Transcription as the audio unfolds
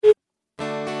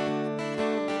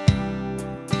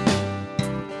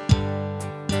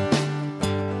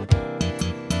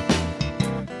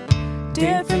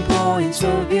Different points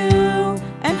of view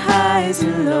and highs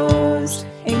and lows.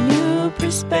 A new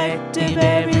perspective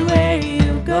everywhere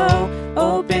you go.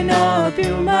 Open up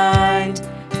your mind,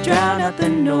 drown out the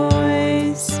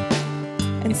noise,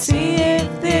 and see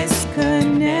if this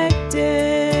connected.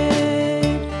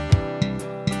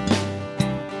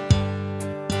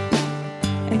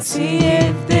 And see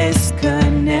if this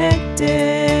connected.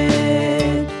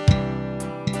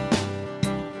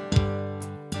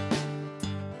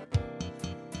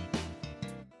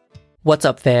 What's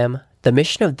up, fam? The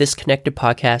mission of this Connected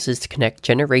podcast is to connect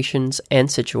generations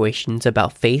and situations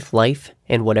about faith, life,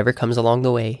 and whatever comes along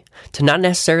the way. To not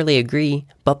necessarily agree,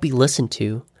 but be listened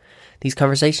to. These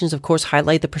conversations, of course,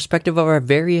 highlight the perspective of our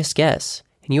various guests,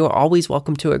 and you are always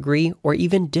welcome to agree or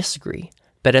even disagree.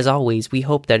 But as always, we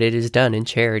hope that it is done in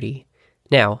charity.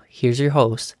 Now, here's your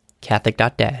host,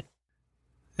 Catholic.Dad.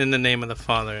 In the name of the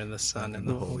Father, and the Son, and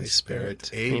the Holy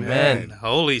Spirit. Amen.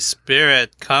 Holy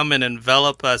Spirit, come and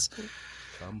envelop us.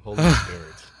 Come, Holy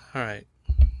Spirit. All right.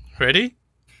 Ready?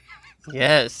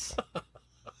 Yes.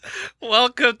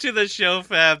 Welcome to the show,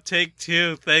 fam. Take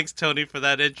two. Thanks, Tony, for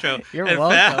that intro. You're and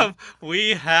welcome. Fam,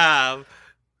 we have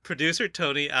producer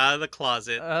Tony out of the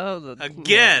closet. Out of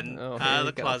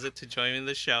the closet to join in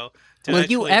the show. Will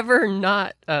you ever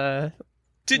not to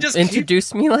just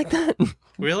introduce me like that?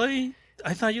 Really?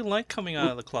 I thought you liked coming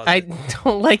out of the closet. I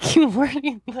don't like you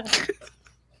wording that.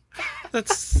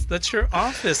 That's your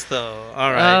office, though.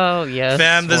 All right. Oh, yes.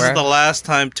 Fam, this is the last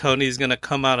time Tony's going to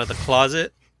come out of the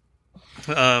closet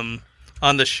on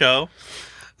the show.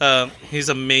 He's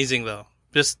amazing, though.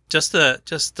 Just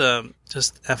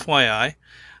FYI.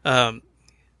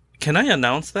 Can I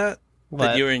announce that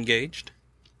you're engaged?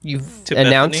 You've to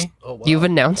announced. Bethany? Oh, wow. You've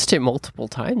announced it multiple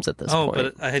times at this point. Oh,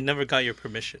 but I had never got your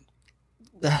permission.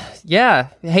 Yeah.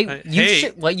 Hey,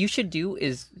 hey. what you should do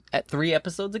is at 3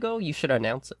 episodes ago, you should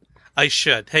announce it. I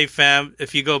should. Hey, fam,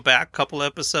 if you go back a couple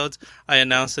episodes, I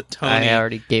announced that Tony. I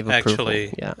already gave approval.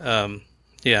 Actually,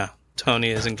 yeah. Tony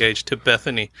is engaged to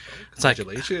Bethany. It's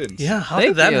Congratulations. how Thank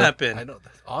did that you. happen? I know.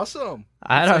 That's awesome.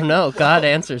 I don't know. God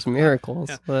answers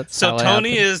miracles. Yeah. That's So how it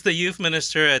Tony happened. is the youth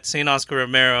minister at St. Oscar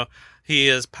Romero. He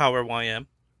is Power YM.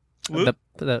 Whoop.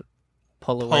 the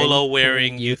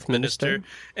Polo-wearing youth minister.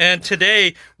 And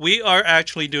today, we are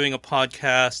actually doing a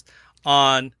podcast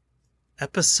on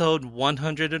episode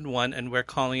 101, and we're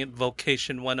calling it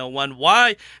Vocation 101.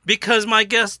 Why? Because my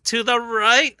guest to the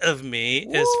right of me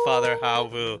is Father Hau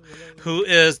Vu, who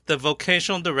is the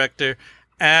vocational director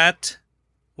at,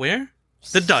 where?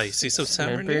 The Diocese of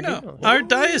San Bernardino. Our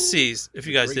diocese, if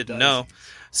you guys didn't know.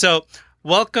 So,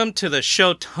 welcome to the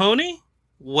show, Tony.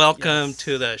 Welcome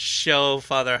to the show,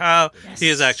 Father Hau. Yes. He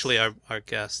is actually our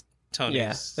guest.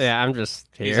 Tony's. Yeah, I'm just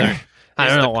He's here. I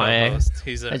don't the know why. co-host.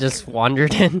 I just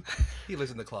wandered in. He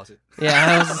lives in the closet.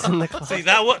 Yeah, I was in the closet. See,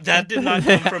 that did not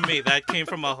come from me. That came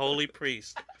from a holy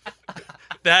priest.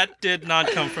 That did not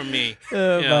come from me.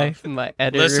 My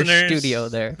editor's Listeners, studio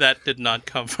there. That did not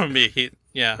come from me.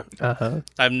 Uh-huh.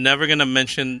 I'm never going to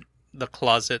mention the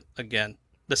closet again.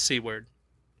 The C word.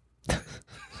 Okay.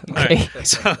 All right.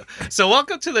 So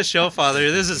welcome to the show,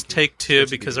 Father. This is take 2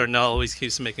 because Arnell always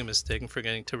keeps making a mistake and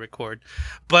forgetting to record.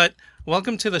 But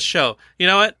welcome to the show. You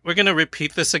know what? We're going to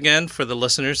repeat this again for the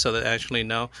listeners so they actually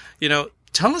know.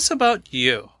 Tell us about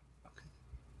you.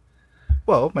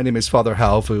 Well, my name is Father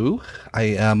Hau Vu. I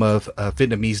am of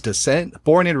Vietnamese descent,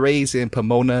 born and raised in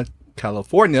Pomona,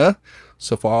 California.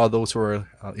 So for all those who are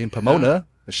in Pomona,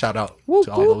 a shout out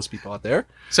to all those people out there.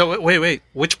 So wait.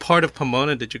 Which part of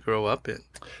Pomona did you grow up in?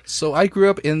 So I grew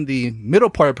up in the middle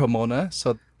part of Pomona.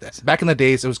 So back in the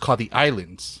days, it was called the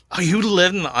Islands. Oh, you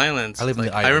lived in the islands. I live in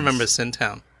the I islands. remember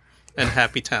Sintown and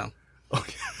Happy Town.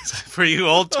 Okay. For you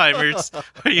old timers,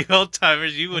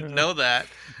 you would know that.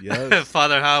 Yes.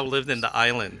 Father Hau lived in the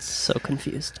islands. So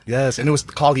confused. Yes, and it was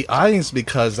called the Islands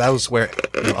because that was where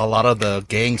a lot of the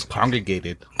gangs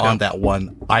congregated on that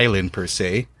one island per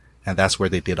se, and that's where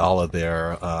they did all of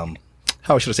their,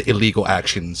 how should I say, illegal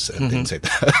actions and things like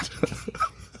that.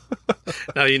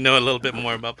 Now you know a little bit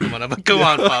more about Pomona, but go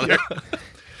on, Father.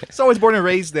 So I was born and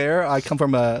raised there. I come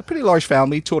from a pretty large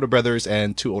family, 2 older brothers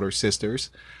and 2 older sisters.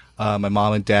 My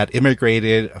mom and dad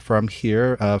immigrated from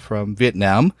here, from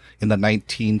Vietnam in the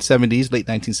 1970s, late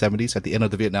 1970s, at the end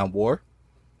of the Vietnam War.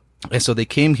 And so they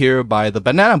came here by the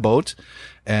banana boat.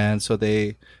 And so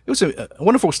it was a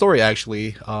wonderful story,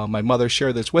 actually. My mother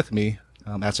shared this with me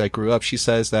as I grew up. She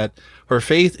says that her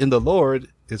faith in the Lord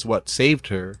is what saved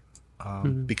her.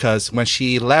 Because when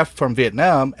she left from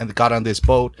Vietnam and got on this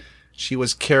boat, she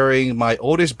was carrying my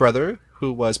oldest brother,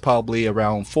 who was probably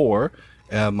around 4,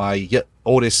 and my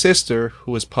oldest sister,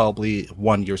 who was probably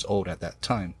 1 year old at that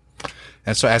time.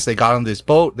 And so as they got on this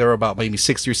boat, there were about maybe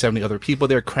 60 or 70 other people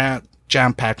there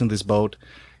jam-packed in this boat.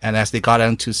 And as they got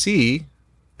out to sea,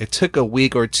 it took a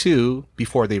week or two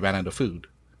before they ran out of food,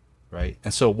 right?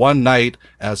 And so one night,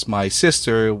 as my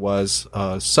sister was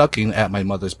sucking at my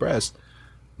mother's breast,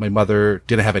 my mother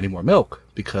didn't have any more milk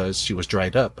because she was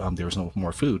dried up. There was no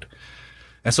more food.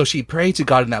 And so she prayed to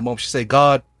God in that moment. She said,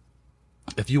 God,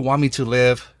 if you want me to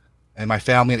live and my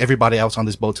family and everybody else on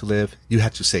this boat to live, you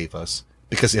have to save us.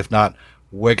 Because if not,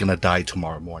 we're going to die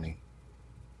tomorrow morning.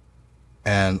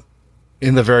 And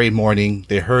in the very morning,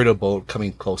 they heard a boat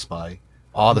coming close by,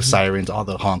 all the sirens, all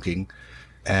the honking.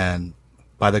 And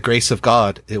by the grace of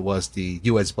God, it was the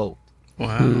U.S. boat.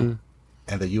 Wow.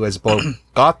 And the U.S. boat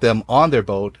got them on their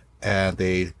boat, and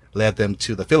they led them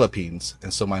to the Philippines.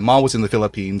 And so my mom was in the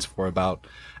Philippines for about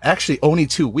actually only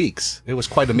 2 weeks. It was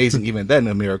quite amazing even then,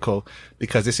 a miracle,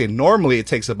 because they say normally it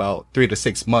takes about 3 to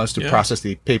 6 months to process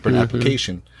the paper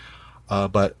application.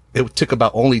 But it took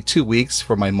about only 2 weeks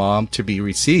for my mom to be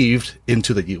received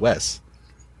into the U.S.,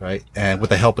 right? And with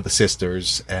the help of the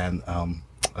sisters and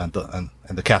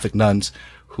the Catholic nuns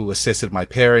who assisted my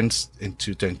parents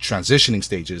into the transitioning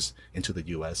stages into the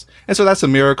U.S. And so that's a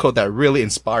miracle that really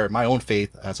inspired my own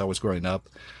faith as I was growing up.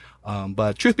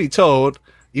 But truth be told,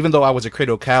 even though I was a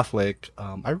cradle Catholic,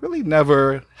 I really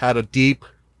never had a deep,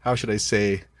 how should I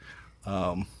say,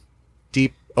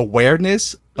 deep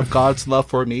awareness of God's love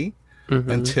for me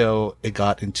until it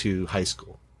got into high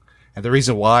school. And the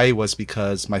reason why was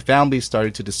because my family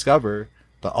started to discover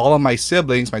that all of my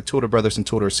siblings, my two older brothers and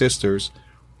two older sisters,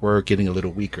 were getting a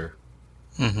little weaker.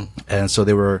 And so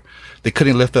they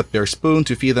couldn't lift up their spoon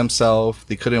to feed themselves.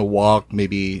 They couldn't walk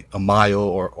maybe a mile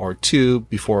or two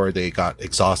before they got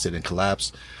exhausted and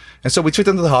collapsed. And so we took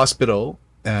them to the hospital,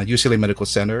 UCLA Medical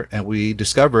Center, and we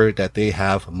discovered that they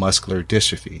have muscular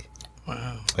dystrophy.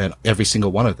 Wow. And every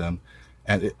single one of them.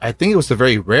 And I think it was a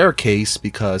very rare case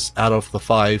because out of the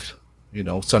 5,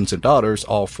 sons and daughters,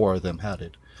 all 4 of them had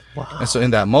it. Wow. And so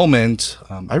in that moment,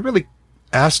 I really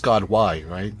asked God why,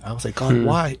 right? I was like, God,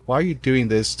 why are you doing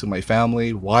this to my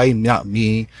family? Why not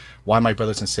me? Why my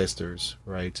brothers and sisters,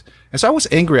 right? And so I was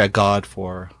angry at God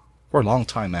for a long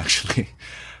time, actually.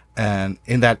 And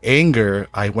in that anger,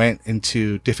 I went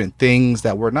into different things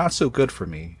that were not so good for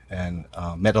me and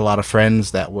met a lot of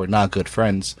friends that were not good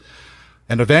friends.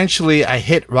 And eventually I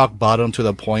hit rock bottom to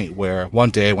the point where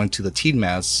one day I went to the teen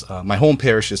mass. My home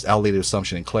parish is Our Lady of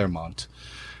Assumption in Claremont.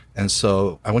 And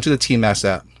so I went to the teen mass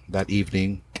that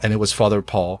evening, and it was Father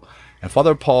Paul. And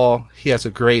Father Paul, he has a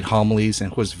great homilies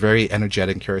and was very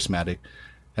energetic and charismatic.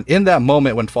 And in that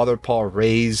moment when Father Paul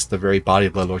raised the very body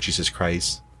of the Lord Jesus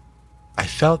Christ, I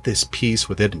felt this peace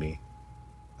within me.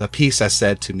 The peace that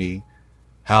said to me,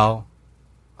 Hal,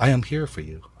 I am here for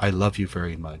you. I love you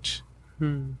very much.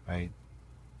 Right?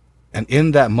 And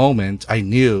in that moment, I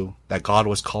knew that God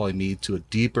was calling me to a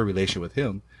deeper relationship with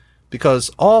him.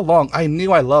 Because all along, I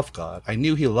knew I loved God. I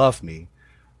knew he loved me.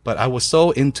 But I was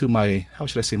so into my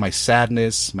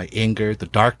sadness, my anger, the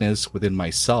darkness within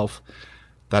myself,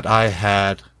 that I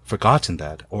had forgotten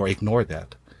that or ignored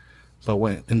that. But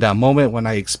in that moment, when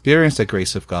I experienced the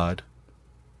grace of God,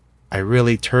 I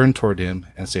really turned toward him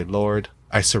and said, Lord,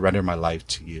 I surrender my life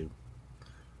to you.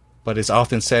 But it's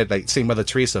often said, like St. Mother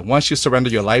Teresa, once you surrender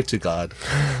your life to God,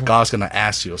 God's going to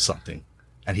ask you something.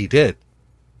 And he did.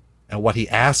 And what he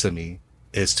asked of me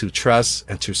is to trust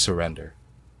and to surrender,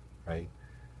 right?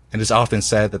 And it's often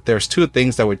said that there's 2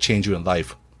 things that would change you in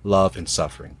life, love and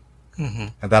suffering.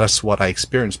 And that is what I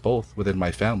experienced both within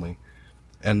my family.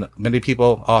 And many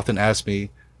people often ask me,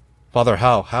 Father,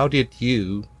 how did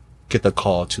you get the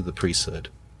call to the priesthood?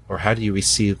 Or how do you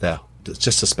receive that,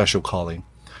 just a special calling?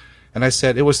 And I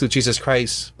said, it was through Jesus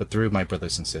Christ, but through my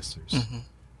brothers and sisters,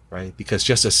 right? Because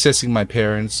just assisting my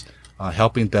parents,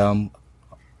 helping them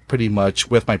pretty much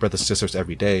with my brothers and sisters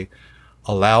every day,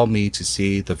 allowed me to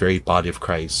see the very body of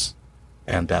Christ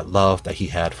and that love that he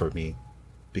had for me.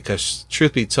 Because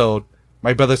truth be told,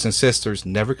 my brothers and sisters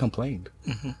never complained.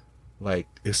 Like,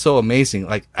 it's so amazing.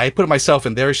 Like, I put myself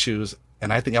in their shoes,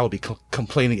 and I think I would be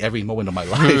complaining every moment of my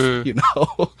life,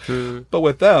 But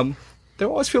with them, they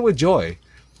always filled with joy.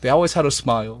 They always had a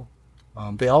smile.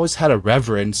 They always had a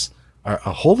reverence, or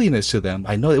a holiness to them.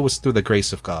 I know it was through the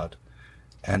grace of God.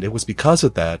 And it was because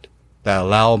of that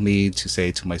allowed me to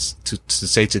say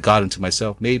to God and to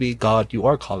myself, maybe God, you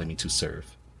are calling me to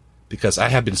serve, because I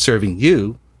have been serving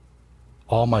you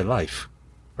all my life,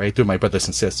 right? Through my brothers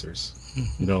and sisters.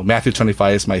 Matthew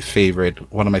 25 is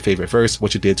one of my favorite verse.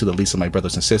 What you did to the least of my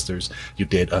brothers and sisters, you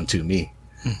did unto me.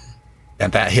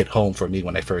 And that hit home for me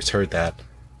when I first heard that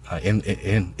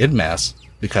in Mass,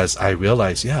 because I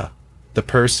realized, the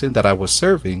person that I was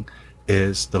serving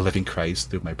is the living Christ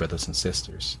through my brothers and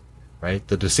sisters, right?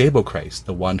 The disabled Christ,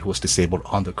 the one who was disabled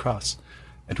on the cross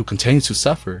and who continues to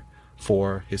suffer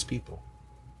for his people.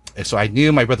 And so I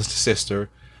knew my brothers and sisters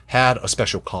had a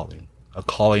special calling, a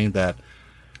calling that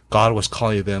God was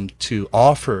calling them to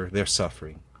offer their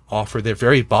suffering, offer their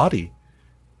very body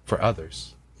for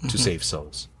others to save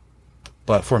souls.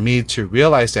 But for me to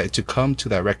realize that, to come to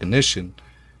that recognition,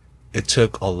 it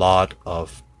took a lot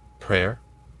of prayer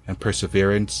and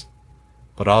perseverance,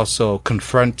 but also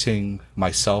confronting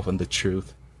myself and the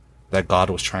truth that God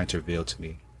was trying to reveal to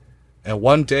me. And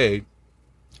one day,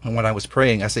 when I was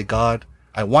praying, I said, God,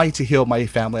 I want you to heal my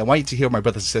family. I want you to heal my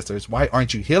brothers and sisters. Why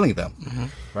aren't you healing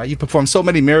them? Right? You perform so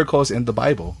many miracles in the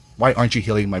Bible. Why aren't you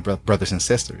healing my brothers and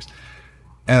sisters?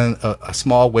 And a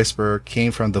small whisper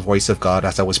came from the voice of God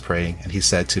as I was praying. And he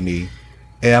said to me,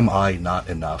 am I not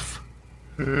enough?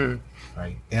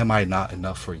 Right? Am I not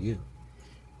enough for you?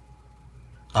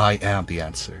 I am the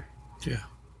answer. Yeah.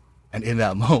 And in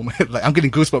that moment, like, I'm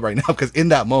getting goosebumps right now, because in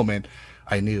that moment,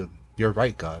 I knew, you're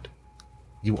right, God.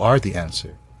 You are the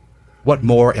answer. What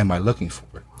more am I looking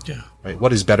for? Yeah. Right?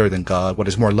 What is better than God? What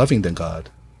is more loving than God?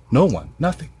 No one.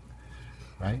 Nothing.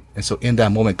 Right? And so in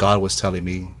that moment, God was telling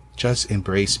me, just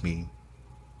embrace me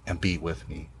and be with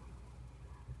me.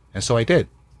 And so I did.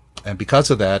 And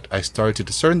because of that, I started to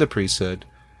discern the priesthood.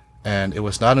 And it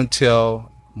was not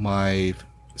until my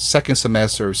second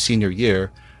semester of senior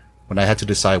year, when I had to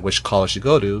decide which college to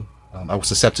go to, I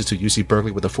was accepted to UC Berkeley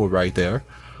with a full ride there.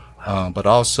 But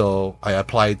also I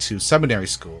applied to seminary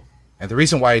school. And the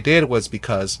reason why I did was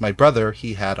because my brother,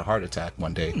 he had a heart attack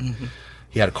one day.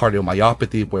 He had a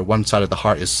cardiomyopathy where one side of the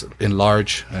heart is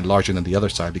enlarged and larger than the other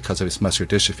side because of his muscular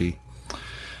dystrophy.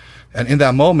 And in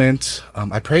that moment,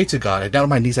 I prayed to God. I down on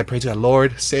my knees, I prayed to God,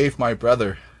 Lord, save my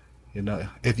brother. You know,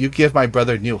 if you give my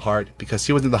brother a new heart, because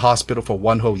he was in the hospital for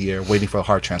 1 whole year waiting for a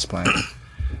heart transplant.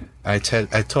 I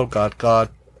told God, God,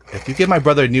 if you give my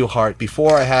brother a new heart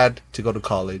before I had to go to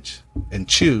college and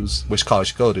choose which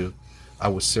college to go to, I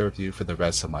will serve you for the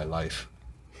rest of my life.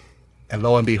 And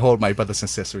lo and behold, my brothers and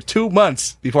sisters, 2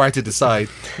 months before I had to decide,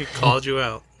 He called you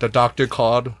out. the doctor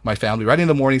called my family right in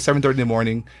the morning, 7:30 in the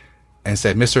morning, and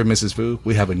said, Mr. and Mrs. Vu,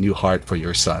 we have a new heart for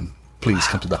your son. Please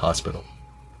come to the hospital.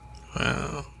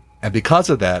 Wow. And because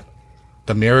of that,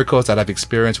 the miracles that I've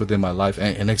experienced within my life,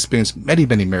 and experienced many,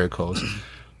 many miracles,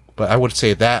 but I would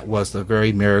say that was the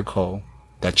very miracle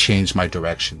that changed my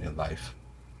direction in life.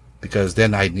 Because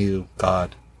then I knew,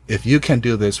 God, if you can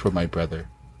do this for my brother,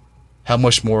 how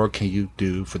much more can you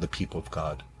do for the people of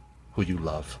God who you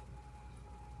love?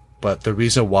 But the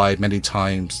reason why many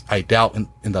times I doubt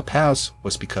in the past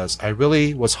was because I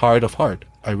really was hard of heart.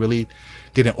 I really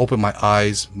didn't open my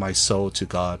eyes, my soul to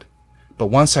God. But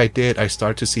once I did, I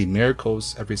started to see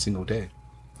miracles every single day.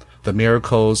 The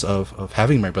miracles of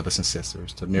having my brothers and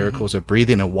sisters, the miracles of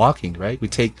breathing and walking, right? We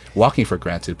take walking for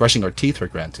granted, brushing our teeth for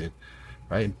granted,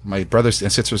 right? My brothers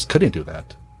and sisters couldn't do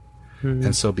that.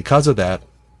 And so because of that,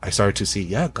 I started to see,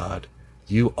 yeah, God,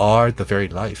 you are the very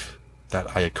life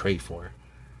that I crave for.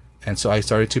 And so I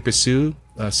started to pursue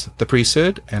the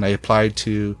priesthood, and I applied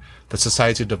to the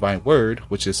Society of Divine Word,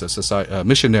 which is a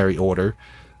missionary order,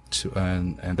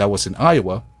 and that was in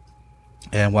Iowa.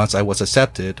 And once I was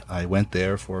accepted, I went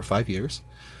there for 5 years.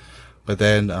 But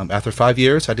then after 5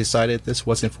 years, I decided this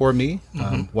wasn't for me.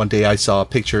 One day I saw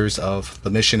pictures of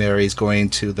the missionaries going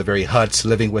to the very huts,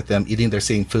 living with them, eating their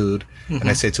same food. And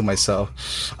I said to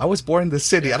myself, I was born in this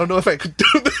city. I don't know if I could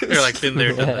do this. You're like, been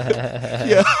there, done that.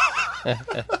 Yeah.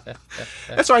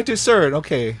 And so I discerned,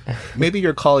 okay, maybe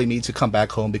you're calling me to come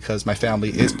back home because my family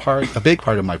is a big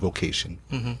part of my vocation,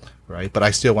 right? But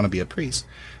I still want to be a priest.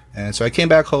 And so I came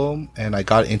back home and I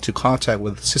got into contact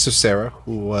with Sister Sarah,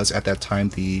 who was at that time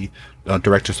the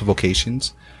director of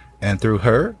Vocations. And through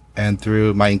her and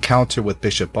through my encounter with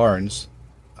Bishop Barnes,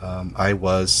 I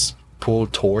was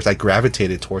I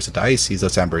gravitated towards the Diocese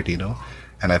of San Bernardino,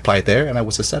 and I applied there and I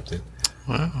was accepted.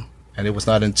 Wow. And it was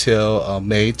not until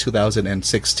May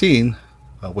 2016,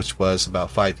 which was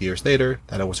about 5 years later,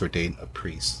 that I was ordained a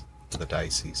priest for the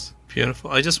diocese.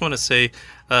 Beautiful. I just want to say,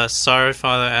 sorry,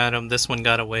 Father Adam, this one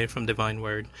got away from Divine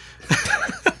Word.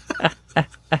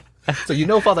 So you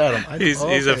know Father Adam.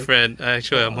 He's a friend.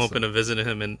 Actually, I'm hoping to visit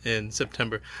him in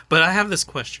September. But I have this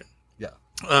question. Yeah.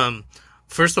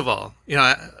 First of all, you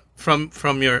know,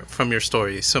 from your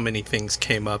story, so many things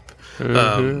came up.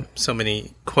 So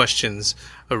many questions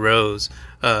arose.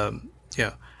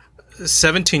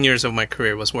 17 years of my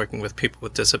career was working with people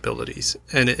with disabilities,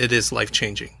 and it is life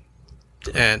changing.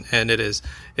 And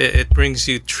it brings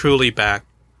you truly back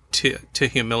to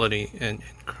humility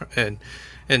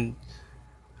and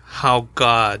how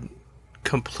God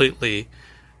completely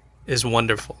is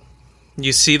wonderful.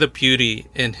 You see the beauty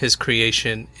in his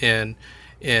creation in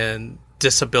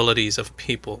disabilities of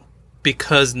people,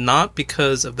 not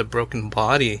because of the broken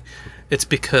body, it's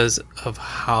because of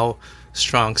how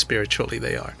strong spiritually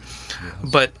they are.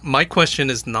 Yes. But my question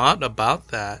is not about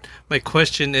that. My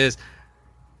question is,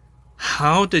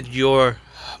 how did your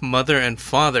mother and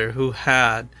father, who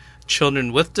had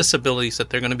children with disabilities that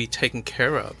they're going to be taken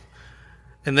care of,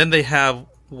 and then they have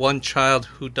one child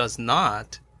who does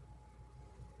not,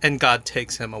 and God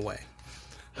takes him away?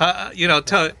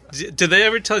 Did they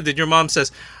ever tell you, did your mom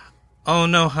says, oh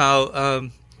no, Hau,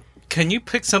 can you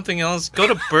pick something else? Go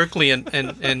to Berkeley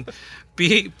and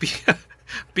be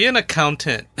an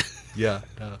accountant. Yeah,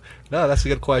 no, that's a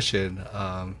good question.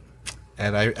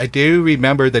 And I do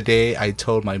remember the day I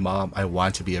told my mom I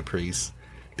want to be a priest,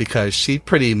 because she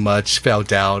pretty much fell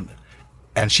down,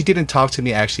 and she didn't talk to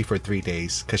me actually for 3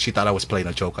 days because she thought I was playing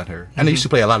a joke on her. And I used to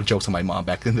play a lot of jokes on my mom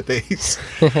back in the days.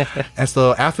 And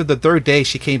so after the 3rd day,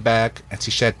 she came back and she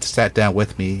sat down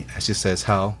with me and she says,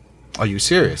 Hau, are you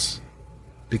serious?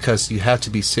 Because you have to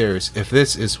be serious. If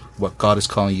this is what God is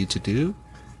calling you to do,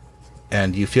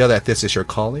 and you feel that this is your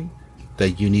calling,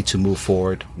 that you need to move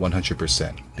forward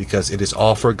 100%, because it is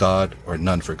all for God or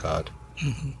none for God.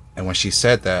 Mm-hmm. And when she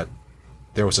said that,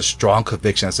 there was a strong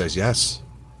conviction that says, yes,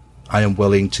 I am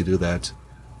willing to do that,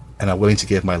 and I'm willing to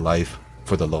give my life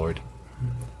for the Lord.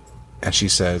 Mm-hmm. And she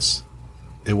says,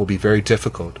 it will be very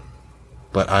difficult,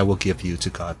 but I will give you to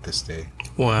God this day.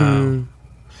 Wow.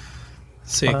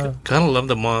 See, gotta love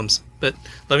the moms. But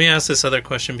let me ask this other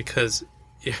question, because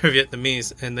you're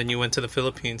Vietnamese and then you went to the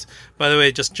Philippines. By the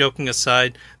way, just joking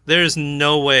aside, there is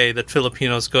no way that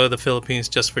Filipinos go to the Philippines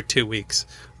just for 2 weeks.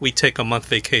 We take a month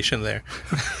vacation there.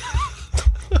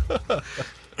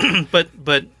 but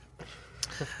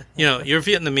you're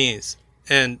Vietnamese,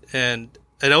 and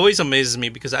it always amazes me,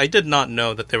 because I did not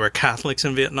know that there were Catholics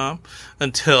in Vietnam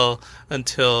until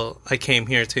I came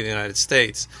here to the United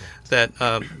States. That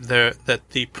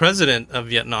the president of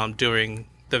Vietnam during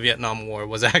the Vietnam War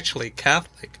was actually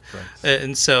Catholic. Right.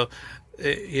 And so,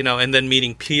 and then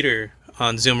meeting Peter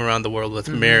on Zoom Around the World with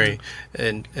Mary,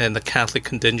 and the Catholic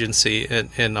contingency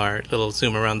in our little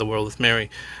Zoom Around the World with Mary.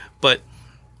 But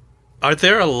are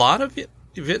there a lot of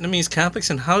Vietnamese Catholics,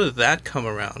 and how did that come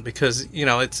around? Because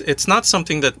it's not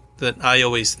something that I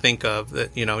always think of,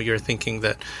 that you're thinking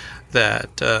that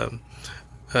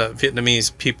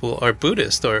Vietnamese people are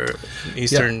Buddhist or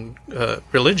Eastern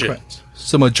religion. Correct.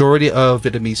 So majority of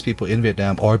Vietnamese people in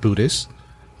Vietnam are Buddhists.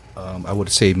 I would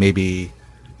say maybe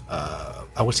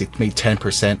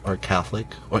 10% are Catholic,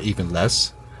 or even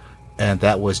less. And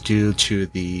that was due to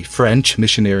the French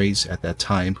missionaries at that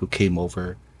time who came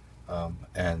over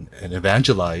and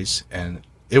evangelized. And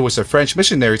it was the French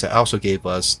missionaries that also gave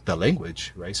us the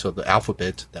language, right? So the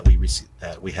alphabet that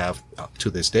we have to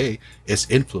this day is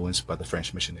influenced by the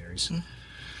French missionaries. Mm.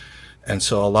 And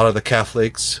so a lot of the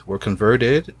Catholics were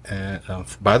converted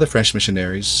by the French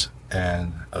missionaries,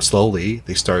 and slowly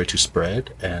they started to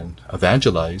spread and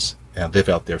evangelize and live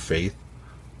out their faith.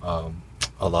 A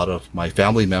lot of my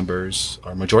family members,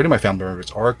 or majority of my family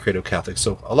members, are Credo Catholics.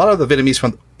 So a lot of the Vietnamese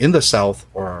from in the South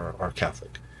are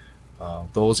Catholic.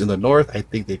 Those in the North, I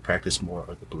think they practice more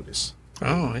of the Buddhists.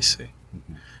 Oh, I see.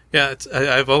 Mm-hmm. Yeah,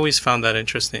 I've always found that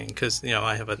interesting, because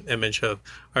I have an image of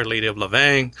Our Lady of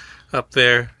Lavang up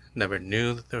there. Never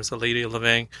knew that there was a Lady of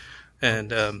Lavang,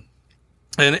 and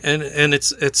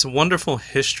it's wonderful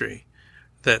history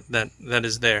that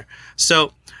is there.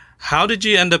 So, how did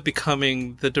you end up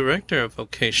becoming the director of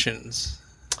Vocations?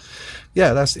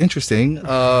 Yeah, that's interesting.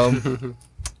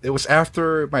 It was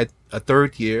after my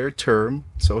 3rd year term.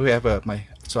 So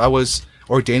I was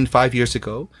ordained 5 years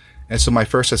ago. And so my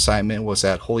first assignment was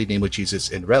at Holy Name of Jesus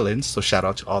in Redlands. So shout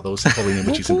out to all those at Holy Name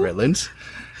of Jesus in Redlands.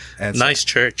 And so, nice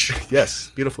church. Yes,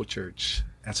 beautiful church.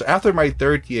 And so after my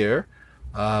 3rd year,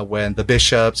 when the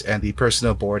bishops and the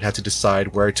personnel board had to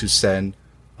decide where to send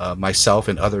myself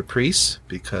and other priests,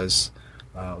 because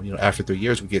after 3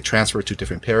 years we get transferred to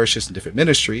different parishes and different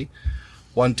ministry.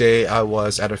 One day I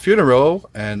was at a funeral,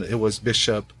 and it was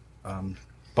Bishop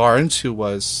Barnes who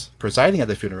was presiding at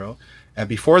the funeral. And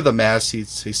before the Mass, he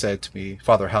said to me,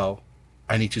 Father Hau,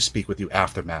 I need to speak with you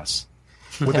after Mass,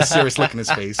 with a serious look in his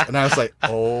face. And I was like,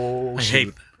 oh,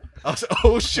 shoot. I was like,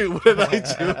 oh, shoot, what did I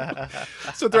do?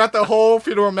 So throughout the whole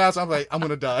funeral Mass, I'm like, I'm going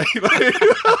to die.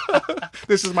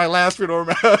 This is my last funeral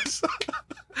Mass.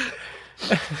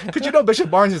 Because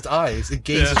Bishop Barnes' eyes, it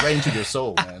gazes right into your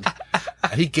soul, man.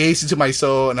 And he gazed into my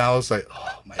soul, and I was like,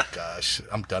 oh my gosh,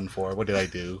 I'm done for. What did I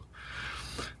do?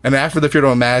 And after the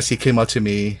funeral Mass, he came up to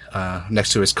me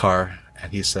next to his car,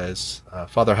 and he says,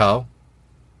 Father Hau,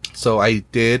 so I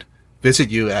did visit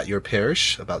you at your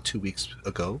parish about 2 weeks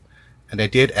ago, and I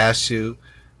did ask you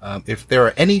if there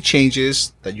are any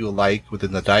changes that you would like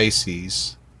within the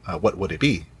diocese, what would it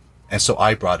be? And so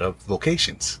I brought up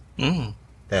vocations.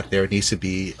 That there needs to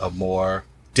be a more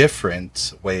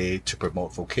different way to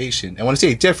promote vocation. And when I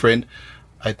say different,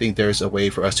 I think there's a way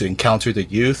for us to encounter the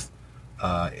youth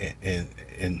in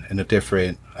a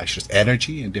different,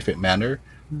 energy, in a different manner.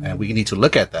 And we need to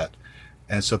look at that.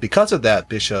 And so because of that,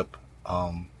 Bishop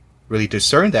really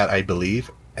discerned that, I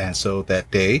believe. And so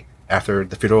that day, after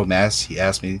the funeral mass, he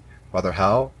asked me, Father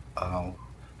Hau,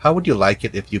 how would you like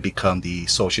it if you become the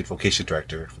Associate Vocation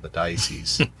Director for the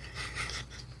diocese?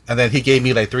 And then he gave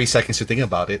me like 3 seconds to think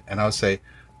about it. And I would say,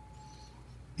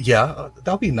 yeah,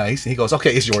 that'll be nice. And he goes,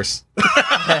 okay, it's yours.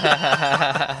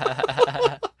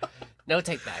 No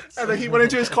take backs. And then he went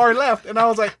into his car and left. And I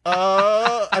was like,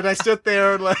 and I stood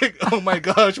there like, oh my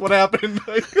gosh, what happened?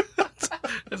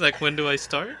 It's like, when do I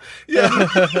start?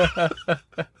 Yeah.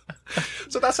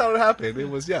 So that's how it happened. It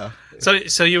was, yeah.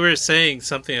 So you were saying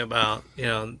something about,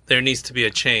 there needs to be a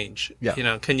change.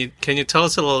 Yeah. Can you tell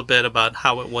us a little bit about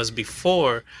how it was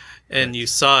before, and you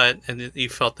saw it and you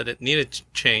felt that it needed to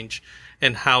change,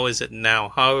 and how is it now?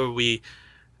 How are we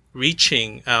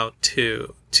reaching out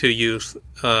to youth,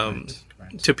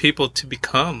 to people to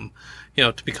become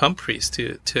priests,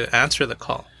 to answer the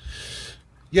call?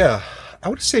 Yeah, I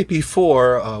would say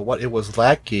before, what it was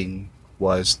lacking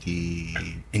was the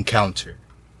encounter.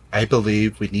 I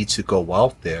believe we need to go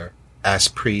out there as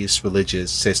priests,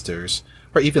 religious sisters,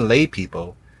 or even lay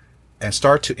people, and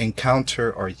start to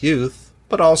encounter our youth,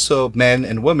 but also men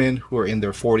and women who are in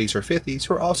their 40s or 50s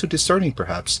who are also discerning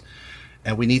perhaps.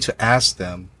 And we need to ask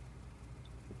them,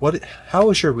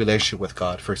 how is your relationship with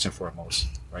God first and foremost,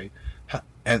 right?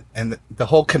 And the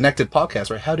whole connected podcast,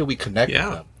 right? How do we connect with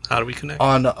them? How do we connect?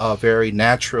 On a very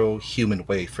natural human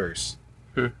way first,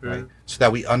 right? So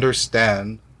that we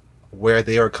understand where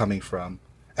they are coming from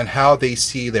and how they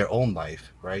see their own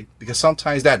life, right? Because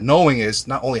sometimes that knowing is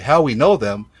not only how we know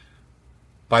them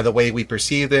by the way we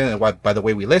perceive them and by the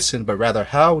way we listen, but rather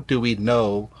how do we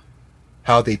know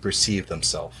how they perceive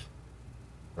themselves,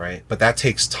 right? But that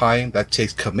takes time, that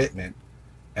takes commitment,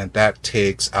 and that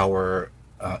takes our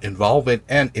involvement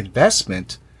and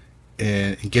investment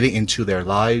in getting into their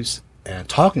lives and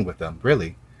talking with them,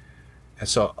 really. And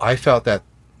so I felt that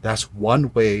that's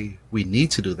one way we need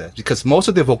to do that, because most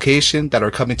of the vocation that are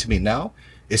coming to me now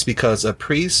is because a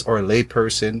priest or a lay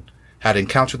person had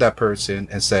encountered that person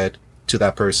and said to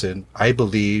that person, I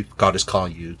believe God is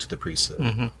calling you to the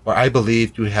priesthood, or I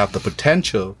believe you have the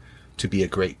potential to be a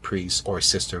great priest or a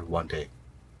sister one day.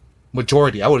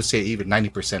 Majority, I would say even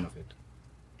 90% of it,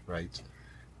 right?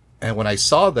 And when I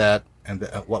saw that, and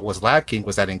what was lacking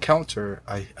was that encounter,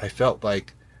 I felt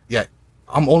like, yeah,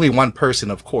 I'm only one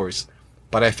person, of course,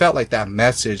 but I felt like that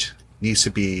message needs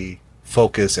to be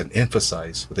focused and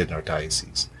emphasized within our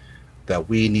diocese. That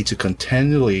we need to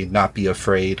continually not be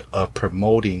afraid of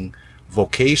promoting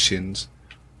vocations,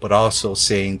 but also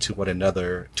saying to one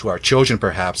another, to our children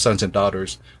perhaps, sons and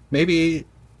daughters, maybe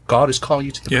God is calling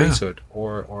you to the priesthood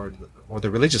or the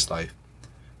religious life,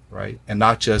 right? And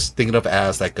not just thinking of it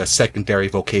as like a secondary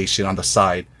vocation on the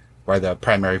side, where the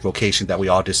primary vocation that we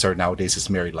all discern nowadays is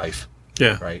married life.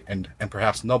 Yeah. Right. And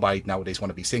perhaps nobody nowadays want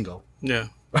to be single. Yeah.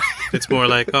 It's more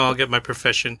like, I'll get my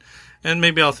profession and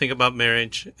maybe I'll think about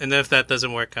marriage. And if that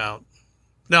doesn't work out,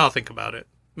 then I'll think about it.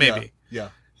 Maybe. Yeah.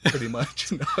 Pretty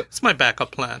much. It's my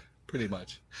backup plan. Pretty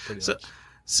much.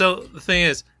 So the thing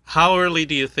is, how early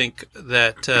do you think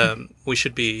that we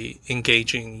should be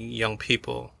engaging young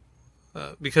people?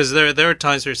 Because there are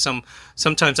times where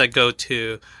sometimes I go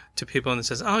to people and it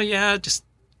says, oh yeah, just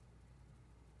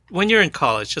when you're in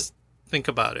college, just think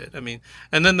about it. I mean,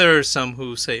 and then there are some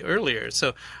who say earlier.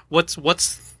 So what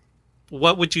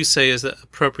would you say is the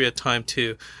appropriate time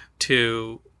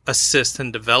to assist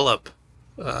and develop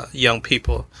young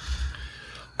people?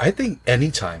 I think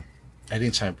anytime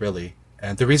really.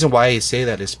 And the reason why I say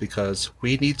that is because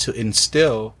we need to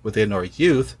instill within our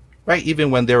youth, right, even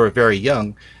when they were very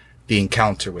young, the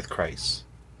encounter with Christ,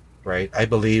 right? I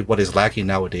believe what is lacking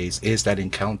nowadays is that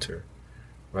encounter.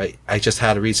 Right. I just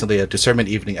had recently a discernment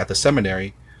evening at the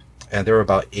seminary, and there were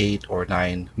about 8 or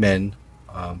 9 men,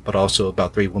 but also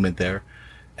about 3 women there.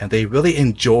 And they really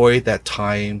enjoyed that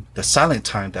time, the silent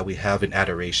time that we have in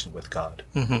adoration with God.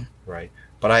 Right.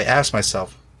 But I asked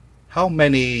myself, how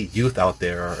many youth out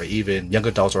there, or even young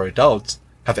adults or adults,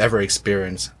 have ever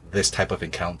experienced this type of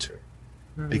encounter?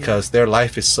 Because their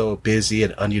life is so busy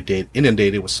and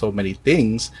inundated with so many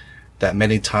things that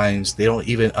many times they don't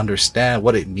even understand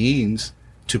what it means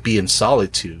to be in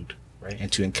solitude, right? And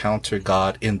to encounter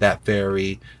God in that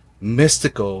very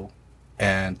mystical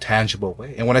and tangible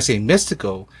way. And when I say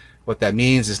mystical, what that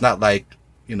means is not like,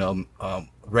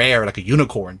 rare, like a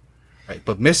unicorn, right?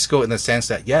 But mystical in the sense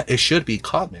that, yeah, it should be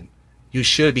common. You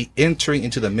should be entering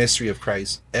into the mystery of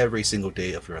Christ every single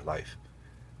day of your life.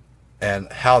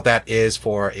 And how that is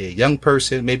for a young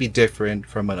person may be different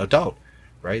from an adult,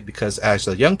 right? Because as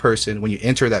a young person, when you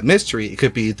enter that mystery, it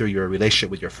could be through your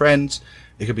relationship with your friends.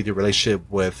 It could be the relationship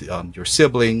with your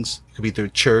siblings. It could be through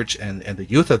church and the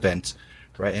youth events,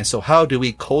 right? And so how do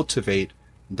we cultivate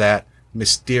that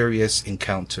mysterious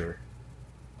encounter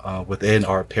within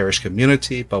our parish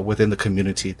community, but within the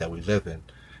community that we live in,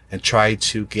 and try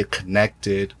to get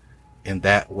connected in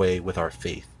that way with our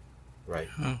faith, right?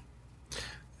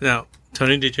 Now,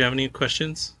 Tony, did you have any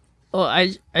questions? Well,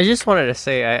 I just wanted to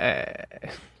say,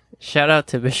 I shout out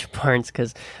to Bishop Barnes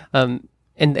because,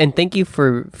 and thank you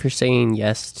for saying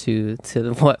yes to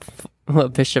what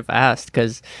Bishop asked,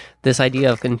 because this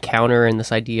idea of encounter and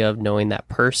this idea of knowing that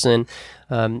person.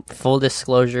 Full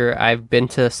disclosure, I've been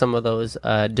to some of those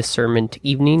discernment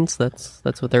evenings. That's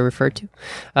what they're referred to,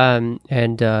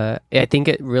 and I think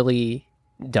it really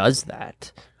does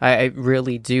that. I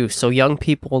really do. So young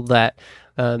people that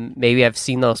maybe I've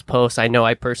seen those posts. I know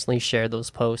I personally share those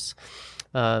posts.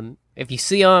 If you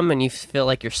see them and you feel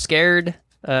like you're scared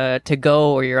to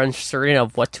go, or you're uncertain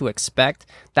of what to expect,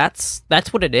 that's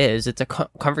what it is. It's a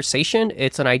conversation.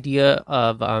 It's an idea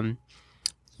of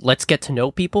let's get to know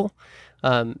people.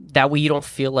 That way you don't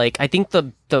feel like, I think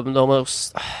the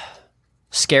most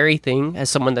scary thing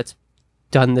as someone that's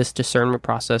done this discernment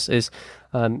process is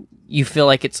you feel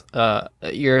like it's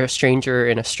you're a stranger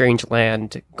in a strange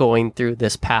land going through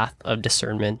this path of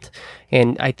discernment.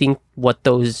 And I think what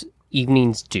those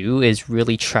evenings do is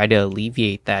really try to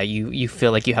alleviate that. You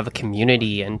feel like you have a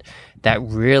community, and that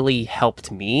really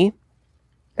helped me.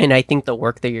 And I think the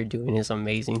work that you're doing is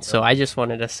amazing. So I just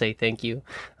wanted to say thank you,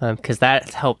 because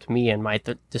that helped me in my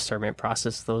discernment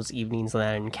process, those evenings,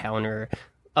 that encounter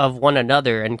of one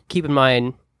another. And keep in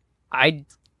mind, I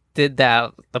did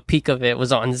that, the peak of it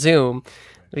was on Zoom,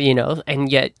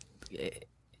 and yet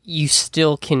you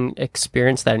still can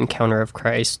experience that encounter of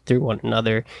Christ through one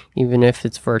another, even if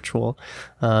it's virtual.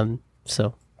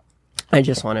 So I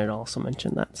just wanted to also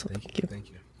mention that. So thank you. Thank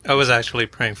you. I was actually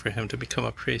praying for him to become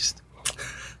a priest.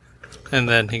 And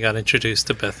then he got introduced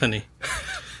to Bethany.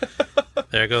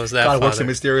 There goes that. God works in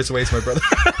mysterious ways, my brother.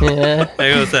 Yeah.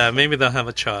 There goes that. Maybe they'll have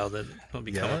a child that will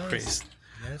become a priest.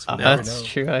 Yes, That's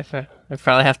true. I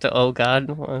probably have to owe God.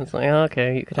 I was like,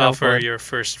 okay, you could have Offer one. your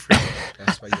first fruit.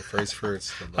 That's why your first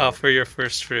fruits. Offer your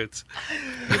first fruits.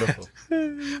 Beautiful.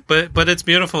 But it's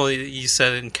beautiful. You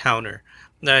said encounter.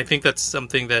 And I think that's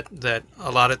something that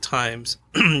a lot of times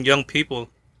young people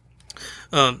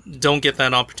don't get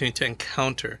that opportunity to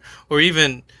encounter, or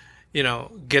even,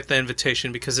 get the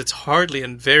invitation, because it's hardly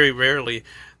and very rarely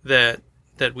that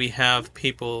we have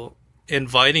people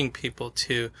inviting people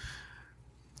to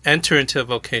enter into a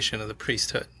vocation of the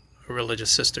priesthood or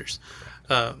religious sisters.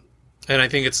 And I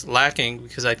think it's lacking,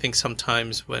 because I think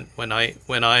sometimes when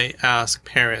I ask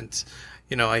parents,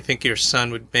 I think your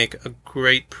son would make a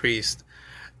great priest,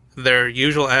 their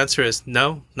usual answer is,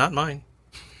 no, not mine.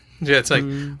 Yeah, it's like,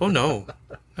 oh no.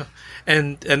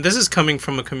 And this is coming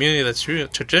from a community that's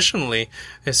traditionally,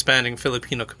 Hispanic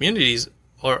Filipino communities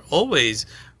are always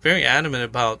very adamant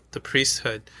about the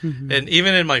priesthood. Mm-hmm. And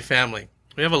even in my family,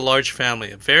 we have a large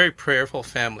family, a very prayerful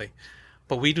family,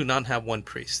 but we do not have one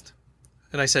priest.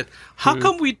 And I said, how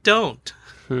come we don't?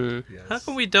 Yes. How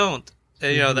come we don't?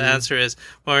 And, the answer is,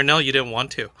 well, no, you didn't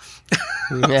want to.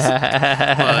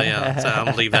 Well, so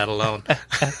I'll leave that alone.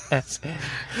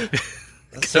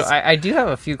 So I do have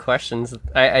a few questions.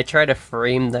 I try to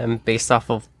frame them based off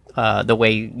of the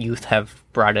way youth have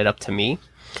brought it up to me,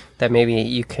 that maybe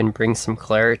you can bring some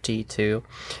clarity to.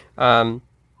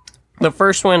 The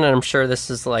first one, and I'm sure this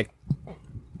is like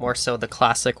more so the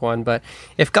classic one, but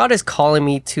if God is calling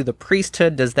me to the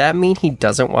priesthood, does that mean he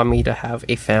doesn't want me to have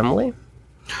a family?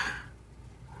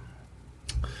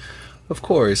 Of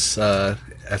course, as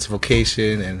a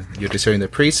vocation and you're discerning the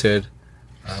priesthood,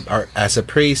 as a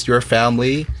priest, your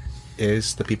family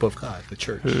is the people of God, the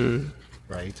church,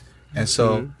 right? And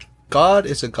so God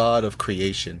is a God of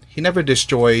creation. He never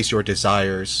destroys your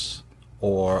desires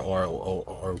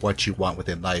or what you want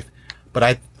within life.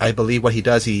 But I believe what he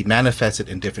does, he manifests it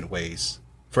in different ways.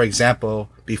 For example,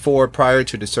 prior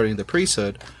to discerning the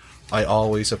priesthood, I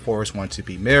always, of course, wanted to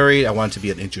be married. I wanted to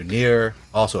be an engineer,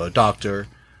 also a doctor.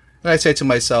 And I said to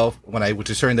myself, when I was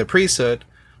discerning the priesthood,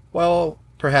 well,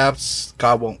 perhaps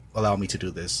God won't allow me to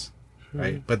do this,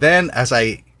 right? But then as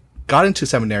I got into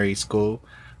seminary school,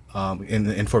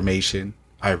 in formation,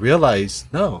 I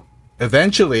realized, no,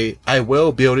 eventually I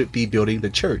will be building the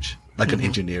church like an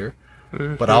engineer,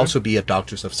 but I'll also be a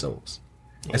doctor of souls.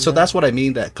 And so that's what I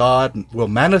mean, that God will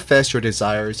manifest your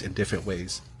desires in different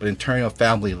ways. But in terms of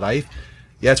family life,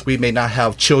 yes, we may not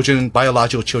have children,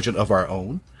 biological children of our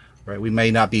own, right? We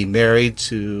may not be married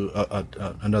to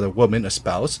another woman, a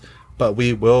spouse, but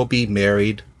we will be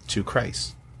married to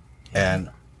Christ. And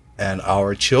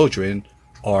our children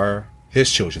are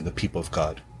his children, the people of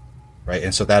God, right?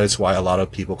 And so that is why a lot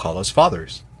of people call us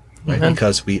fathers, right?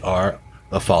 Because we are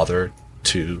a father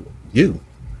to you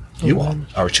all,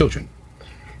 our children.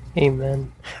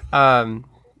 Amen.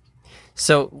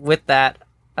 So with that,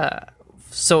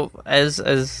 so as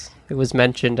it was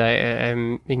mentioned,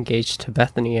 I'm engaged to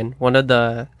Bethany, and one of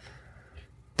the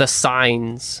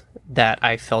signs that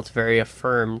I felt very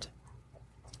affirmed.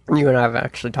 You and I have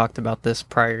actually talked about this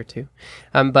prior to,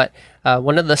 but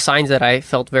one of the signs that I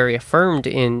felt very affirmed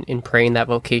in praying that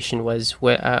vocation was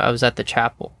when I was at the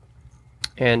chapel,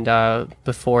 and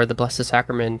before the Blessed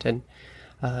Sacrament, and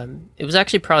it was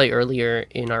actually probably earlier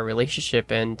in our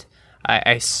relationship, and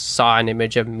I saw an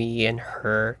image of me and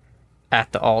her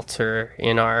at the altar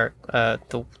in our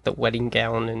the wedding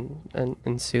gown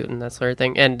and suit and that sort of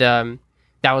thing, and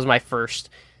that was my first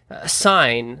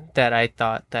sign that I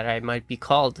thought that I might be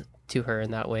called to her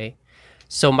in that way.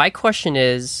 So my question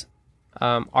is,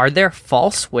 are there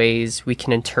false ways we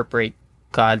can interpret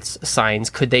God's signs?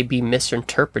 Could they be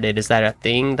misinterpreted? Is that a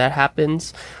thing that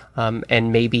happens?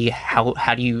 And maybe how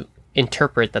do you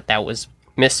interpret that was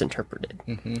misinterpreted?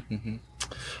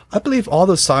 I believe all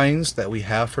the signs that we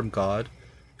have from God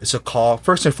is a call.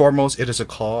 First and foremost, it is a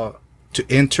call to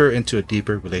enter into a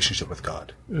deeper relationship with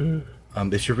God.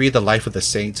 If you read the life of the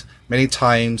saints, many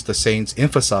times the saints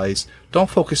emphasize, don't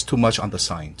focus too much on the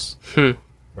signs,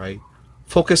 right?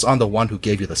 Focus on the one who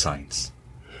gave you the signs,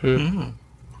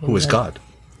 who is God,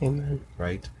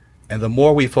 right? And the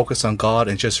more we focus on God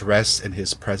and just rest in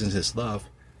his presence, his love,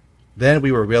 then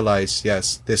we will realize,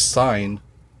 yes, this sign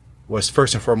was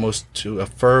first and foremost to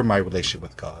affirm my relationship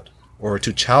with God, or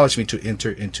to challenge me to enter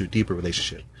into deeper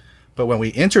relationship. But when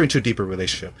we enter into deeper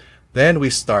relationship, then we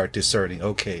start discerning,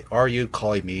 okay, are you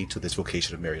calling me to this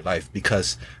vocation of married life?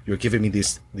 Because you're giving me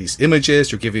these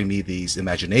images, you're giving me these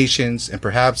imaginations, and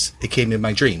perhaps it came in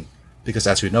my dream. Because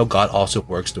as we know, God also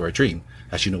works through our dream,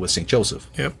 as you know with St. Joseph.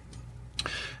 Yep.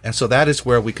 And so that is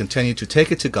where we continue to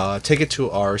take it to God, take it to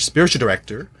our spiritual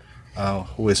director,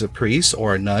 who is a priest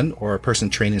or a nun or a person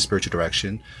trained in spiritual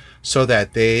direction, so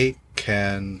that they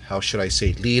can, how should I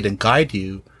say, lead and guide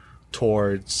you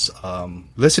towards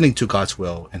listening to God's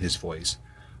will and his voice.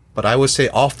 But I would say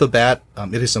off the bat,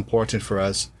 it is important for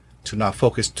us to not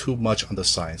focus too much on the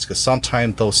signs, because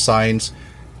sometimes those signs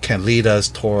can lead us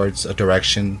towards a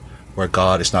direction where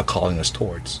God is not calling us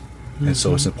towards. And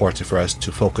so it's important for us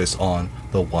to focus on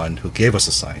the one who gave us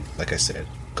a sign, like I said,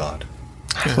 God.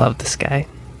 I love this guy.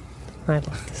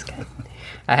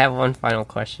 I have one final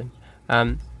question.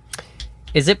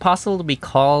 Is it possible to be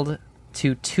called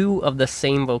to two of the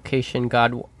same vocation,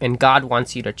 God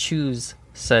wants you to choose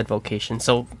said vocation?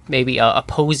 So maybe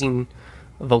opposing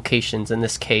vocations in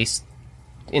this case,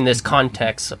 in this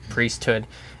context of priesthood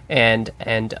and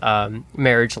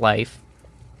marriage life.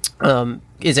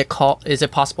 Is it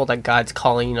possible that God's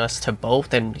calling us to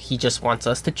both, and he just wants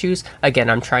us to choose? Again,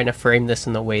 I'm trying to frame this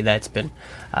in the way that it's been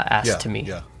asked to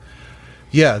me.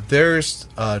 Yeah. There is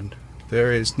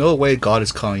no way God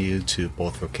is calling you to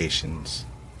both vocations.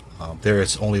 There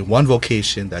is only one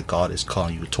vocation that God is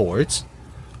calling you towards,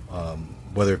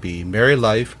 whether it be married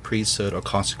life, priesthood, or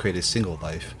consecrated single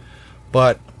life.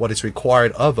 But what is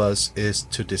required of us is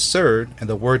to discern, and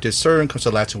the word discern comes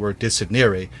from the Latin word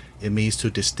discernere. It means to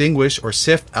distinguish or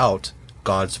sift out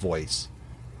God's voice,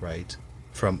 right,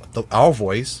 from our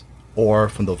voice or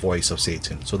from the voice of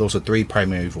Satan. So those are three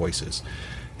primary voices.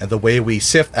 And the way we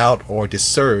sift out or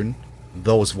discern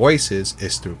those voices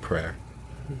is through prayer,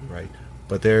 right?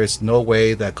 But there is no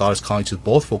way that God is calling to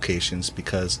both vocations,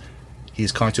 because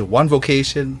he's calling to one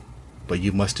vocation, but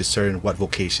you must discern what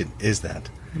vocation is that.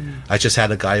 I just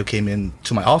had a guy who came in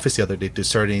to my office the other day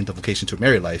discerning the vocation to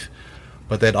married life.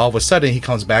 But then all of a sudden he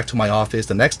comes back to my office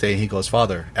the next day and he goes,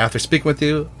 Father, after speaking with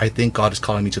you, I think God is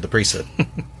calling me to the priesthood.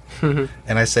 And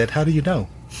I said, how do you know?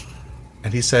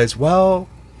 And he says, well,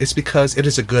 it's because it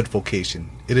is a good vocation.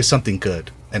 It is something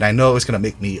good. And I know it's going to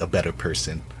make me a better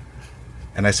person.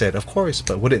 And I said, of course,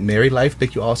 but wouldn't married life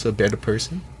make you also a better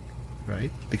person?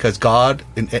 Right? Because God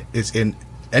is in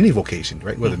any vocation,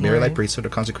 right? Whether married life, priesthood, or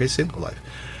consecrated single life.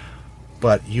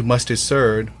 But you must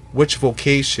discern which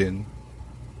vocation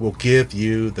will give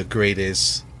you the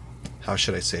greatest, how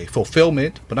should I say,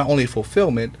 fulfillment, but not only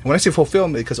fulfillment. And when I say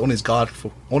fulfillment, because only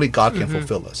God can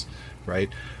fulfill us, right?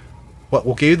 What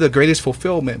will give you the greatest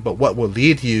fulfillment, but what will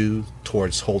lead you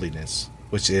towards holiness,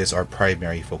 which is our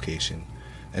primary vocation.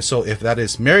 And so if that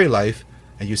is married life,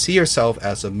 and you see yourself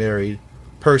as a married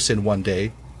person one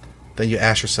day, then you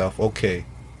ask yourself, okay,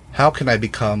 how can I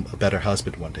become a better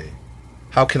husband one day?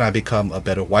 How can I become a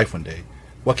better wife one day?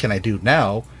 What can I do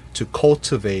now to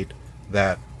cultivate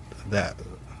that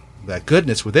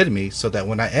goodness within me, so that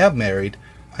when I am married,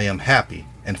 I am happy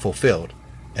and fulfilled,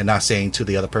 and not saying to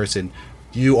the other person,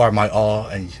 you are my all,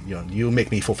 and you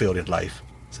make me fulfilled in life.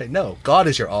 Say, no, God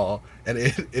is your all, and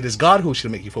it is God who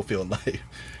should make you fulfilled in life,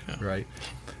 right?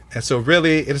 And so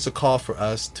really, it is a call for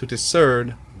us to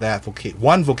discern that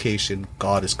one vocation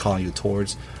God is calling you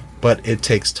towards, but it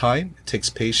takes time, it takes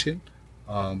patience.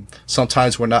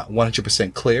 Sometimes we're not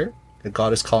 100% clear that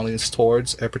God is calling us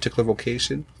towards a particular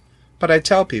vocation. But I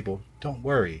tell people, don't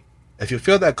worry. If you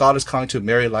feel that God is calling to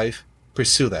married life,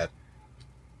 pursue that.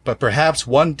 But perhaps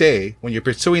one day, when you're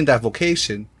pursuing that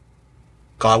vocation,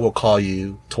 God will call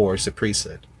you towards the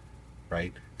priesthood,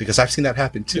 right? Because I've seen that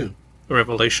happen too. Yeah.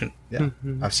 Revelation. Yeah.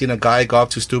 I've seen a guy go up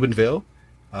to Steubenville,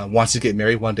 wants to get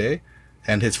married one day,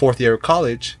 and his 4th year of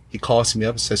college, he calls me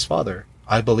up and says, Father,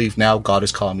 I believe now God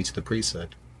is calling me to the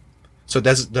priesthood. So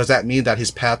does that mean that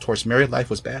his path towards married life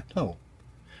was bad? No.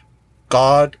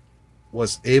 God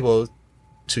was able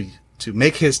to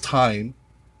make his time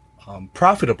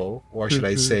profitable, or should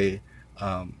I say,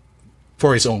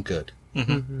 for his own good,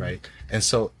 right? And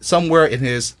so somewhere in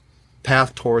his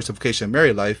path towards the vocation of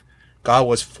married life, God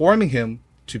was forming him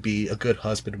to be a good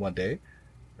husband one day,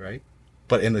 right?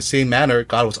 But in the same manner,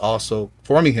 God was also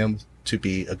forming him to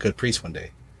be a good priest one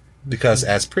day. Because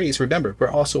as priests, remember,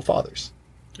 we're also fathers,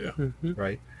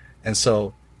 right? And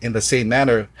so in the same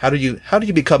manner, how do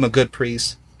you become a good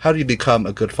priest? How do you become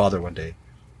a good father one day?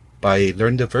 By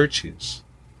learning the virtues,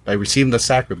 by receiving the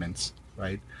sacraments,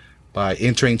 right? By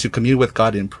entering into commune with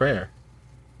God in prayer,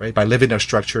 right? By living a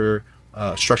structured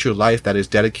life that is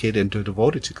dedicated and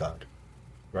devoted to God,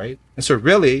 right? And so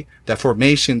really, that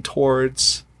formation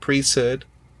towards priesthood,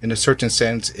 in a certain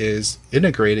sense, is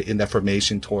integrated in that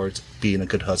formation towards being a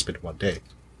good husband one day.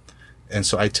 And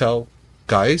so I tell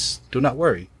guys, do not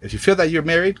worry. If you feel that you're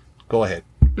married, go ahead.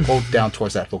 Go down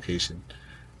towards that vocation.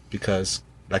 Because,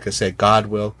 like I said, God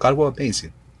will amaze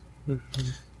you.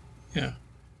 Yeah.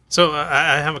 So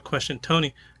I have a question.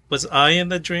 Tony, was I in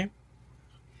the dream?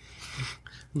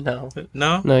 No.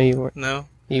 No? No, you weren't. No?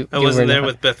 I wasn't there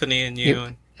with Bethany and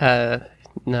you?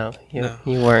 No,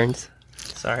 you weren't.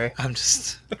 Sorry. I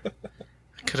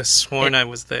could have sworn I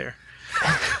was there.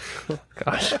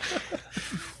 Gosh.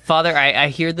 Father, I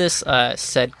hear this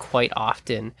said quite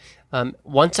often.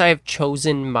 Once I've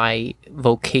chosen my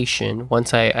vocation,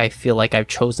 once I feel like I've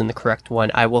chosen the correct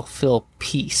one, I will feel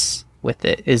peace with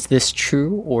it. Is this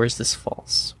true, or is this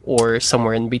false, or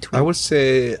somewhere in between? I would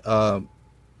say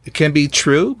it can be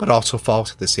true, but also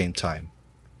false at the same time,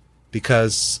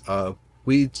 because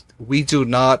we do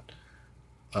not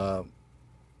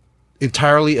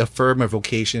entirely affirm a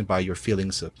vocation by your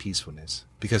feelings of peacefulness,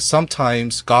 because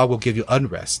sometimes God will give you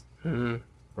unrest,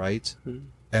 right?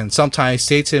 And sometimes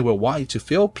Satan will want you to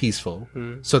feel peaceful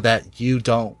so that you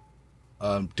don't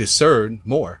discern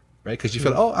more, right? Because you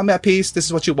feel, oh, I'm at peace. This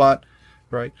is what you want,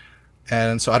 right?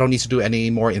 And so I don't need to do any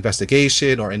more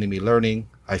investigation or any more learning.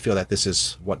 I feel that this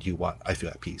is what you want. I feel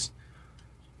at peace.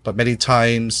 But many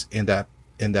times in that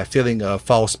feeling of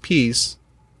false peace,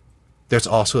 there's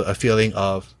also a feeling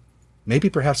of maybe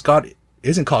perhaps God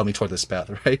isn't calling me toward this path,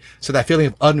 right? So that feeling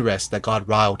of unrest that God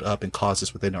riled up and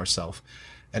causes within ourselves.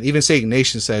 And even St.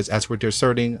 Ignatius says, as we're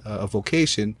discerning a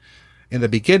vocation, in the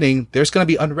beginning, there's going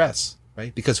to be unrest,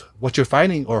 right? Because what you're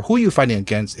fighting, or who you're fighting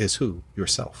against, is who?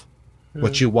 Yourself.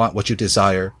 What you want, what you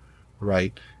desire,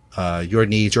 right? Your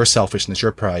needs, your selfishness,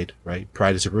 your pride, right?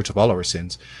 Pride is the root of all our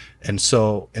sins. And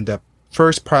so in the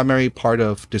first primary part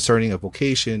of discerning a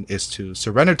vocation is to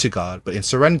surrender to God. But in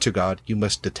surrender to God, you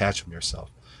must detach from yourself.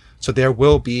 So there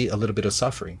will be a little bit of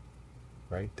suffering,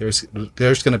 right? There's going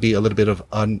to be a little bit of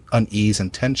unease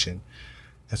and tension.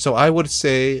 And so I would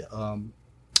say,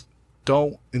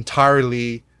 don't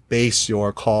entirely base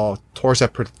your call towards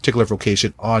that particular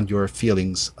vocation on your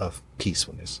feelings of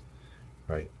peacefulness,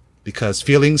 right? Because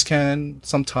feelings can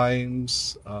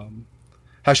sometimes,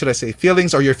 how should I say?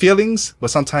 Feelings are your feelings, but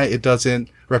sometimes it doesn't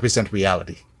represent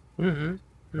reality,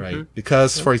 right?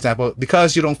 Because, for example,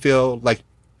 because you don't feel like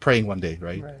praying one day,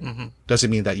 right?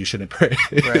 Doesn't mean that you shouldn't pray.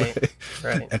 Right.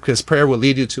 And because prayer will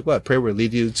lead you to what? Prayer will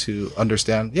lead you to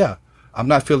understand, yeah, I'm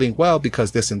not feeling well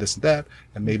because this and this and that.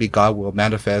 And maybe God will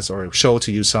manifest or show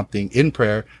to you something in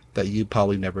prayer that you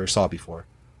probably never saw before.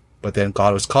 But then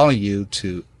God is calling you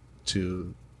to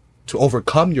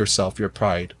overcome yourself, your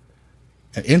pride,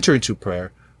 and enter into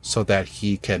prayer so that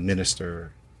he can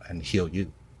minister and heal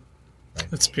you. Right?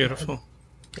 That's beautiful.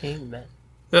 Amen.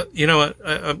 You know what?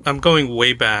 I'm going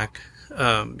way back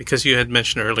because you had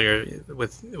mentioned earlier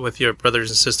with your brothers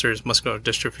and sisters muscular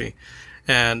dystrophy,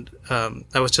 and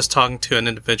I was just talking to an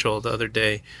individual the other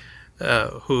day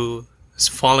who is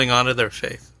falling out of their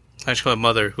faith. Actually, a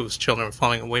mother whose children are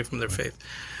falling away from their faith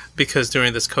because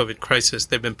during this COVID crisis,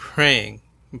 they've been praying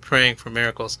for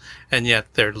miracles, and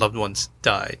yet their loved ones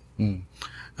died. And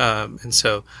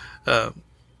so,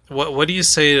 what do you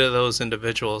say to those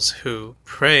individuals who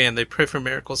pray and they pray for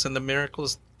miracles and the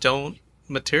miracles don't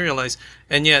materialize,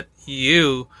 and yet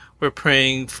you were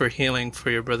praying for healing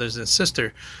for your brothers and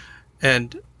sister,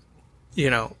 and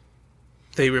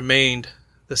they remained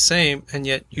the same, and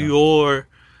yet your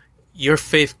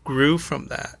faith grew from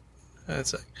that? And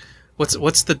it's like,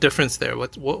 what's the difference there?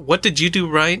 What did you do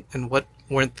right, and what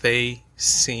weren't they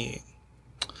seeing?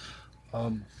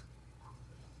 I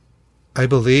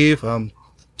believe,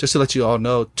 just to let you all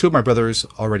know, 2 of my brothers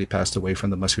already passed away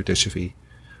from the muscular dystrophy.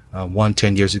 One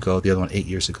 10 years ago, the other one 8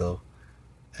 years ago.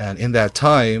 And in that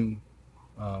time,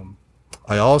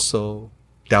 I also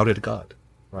doubted God,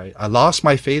 right? I lost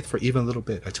my faith for even a little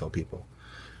bit, I tell people,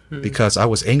 because I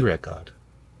was angry at God.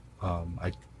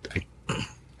 I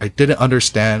didn't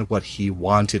understand what he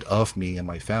wanted of me and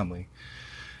my family.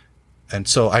 And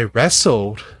so I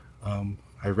wrestled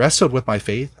with my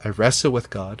faith. I wrestled with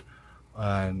God.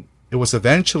 And it was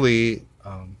eventually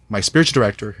my spiritual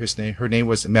director, her name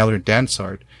was Mallory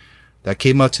Dansard, that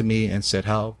came up to me and said,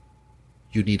 "Hau,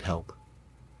 you need help,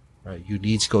 right? You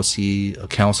need to go see a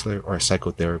counselor or a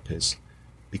psychotherapist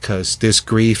because this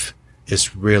grief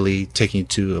is really taking you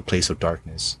to a place of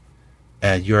darkness,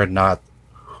 and you're not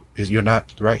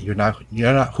right. You're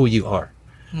not who you are,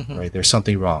 right? There's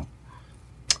something wrong."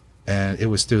 And it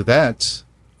was through that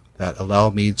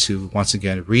allowed me to once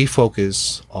again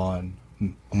refocus on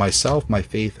myself, my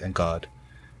faith, and God.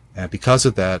 And because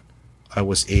of that, I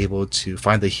was able to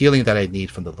find the healing that I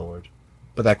need from the Lord.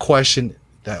 But that question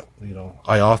that,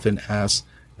 I often ask,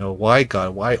 why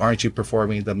God, why aren't you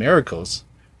performing the miracles?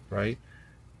 Right?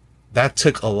 That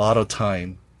took a lot of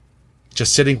time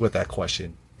just sitting with that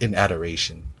question in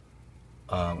adoration.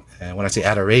 And when I say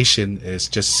adoration, is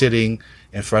just sitting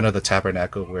in front of the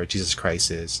tabernacle where Jesus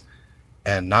Christ is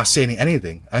and not saying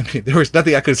anything. I mean, there was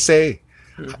nothing I could say.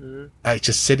 I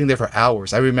just sitting there for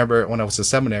hours. I remember when I was in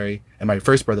seminary and my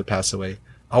first brother passed away,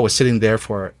 I was sitting there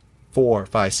for 4,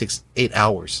 5, 6, 8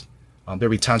 hours. There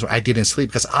would be times where I didn't sleep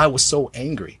because I was so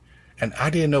angry and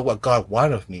I didn't know what God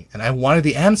wanted of me, and I wanted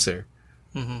the answer.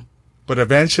 But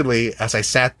eventually, as I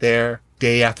sat there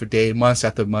day after day, months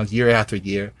after month, year after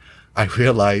year, I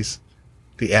realized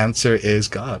the answer is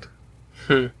God.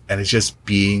 And it's just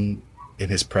being in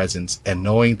his presence and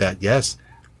knowing that, yes,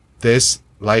 this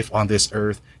life on this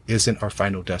earth isn't our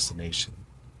final destination,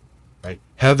 right?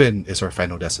 Heaven is our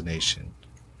final destination.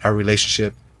 Our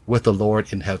relationship with the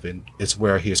Lord in heaven is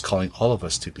where he is calling all of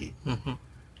us to be.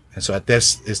 And so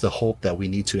this is the hope that we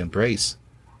need to embrace.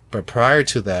 But prior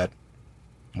to that,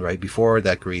 right, before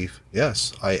that grief,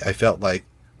 yes, I felt like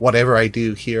whatever I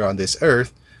do here on this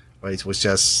earth, right, was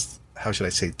just, how should I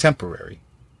say, temporary,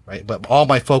 right? But all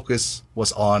my focus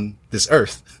was on this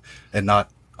earth and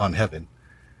not on heaven.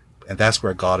 And that's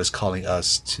where God is calling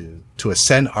us to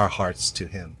ascend our hearts to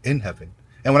him in heaven.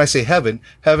 And when I say heaven,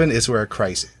 heaven is where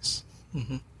Christ is,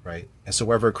 right? And so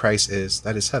wherever Christ is,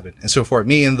 that is heaven. And so for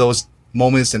me, in those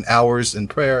moments and hours in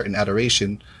prayer and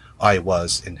adoration, I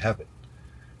was in heaven,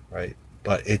 right?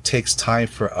 But it takes time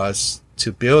for us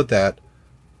to build that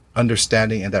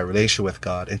understanding and that relation with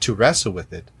God and to wrestle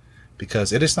with it,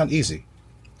 because it is not easy.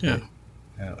 Yeah.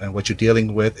 Right? And what you're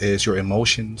dealing with is your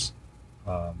emotions,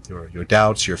 your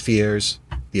doubts, your fears,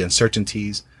 the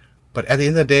uncertainties. But at the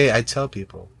end of the day, I tell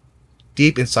people,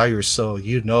 deep inside your soul,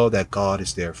 you know that God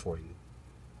is there for you.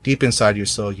 Deep inside your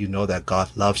soul, you know that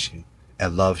God loves you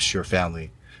and loves your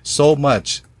family so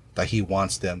much that he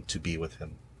wants them to be with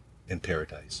him in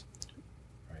paradise.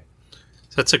 Right?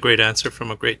 That's a great answer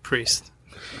from a great priest.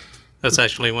 That's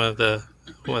actually one of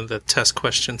the test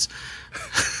questions.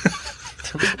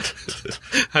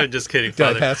 I'm just kidding,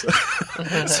 Father.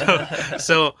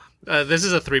 So this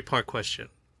is a 3-part question.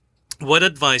 What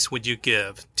advice would you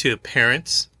give to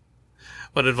parents?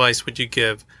 What advice would you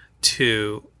give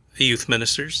to youth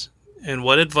ministers? And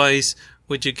what advice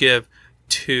would you give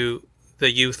to the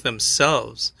youth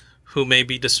themselves who may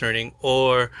be discerning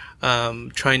or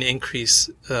trying to increase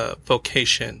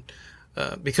vocation?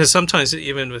 Because sometimes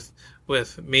even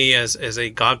with me as a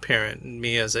godparent and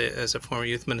me as a former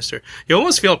youth minister, you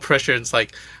almost feel pressure. It's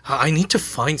like, I need to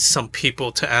find some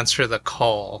people to answer the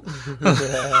call.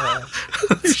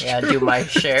 Yeah, do my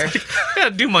share. Yeah,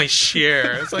 do my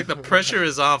share. It's like the pressure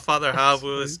is on. Father Hau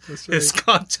Vu is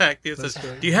contacting. He says,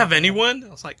 do you have anyone? I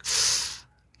was like,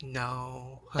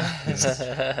 no.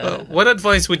 What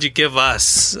advice would you give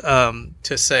us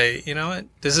to say, you know what,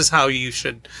 this is how you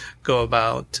should go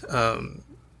about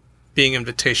being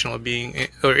invitational,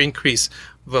 or increase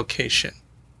vocation?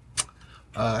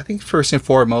 I think first and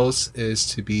foremost is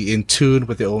to be in tune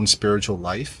with your own spiritual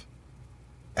life.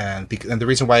 And the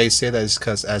reason why I say that is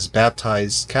because as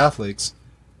baptized Catholics,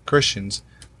 Christians,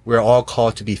 we're all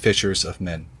called to be fishers of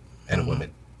men and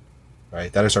women,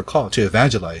 right? That is our call, to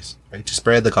evangelize, right? To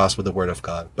spread the gospel, the word of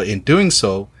God. But in doing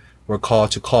so, we're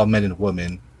called to call men and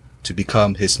women to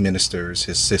become his ministers,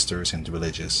 his sisters, and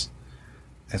religious.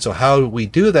 And so how we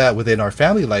do that within our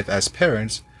family life as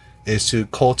parents is to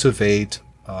cultivate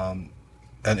an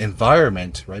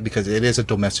environment, right? Because it is a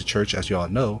domestic church, as you all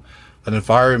know, an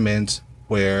environment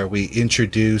where we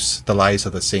introduce the lives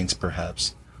of the saints,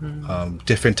 perhaps,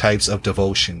 different types of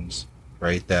devotions,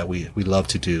 right, that we love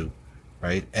to do,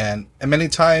 right? And many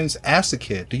times ask the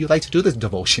kid, do you like to do the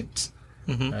devotions,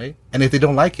 right? And if they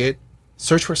don't like it,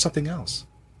 search for something else.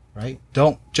 Right?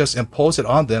 Don't just impose it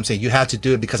on them, saying you have to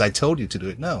do it because I told you to do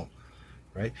it. No.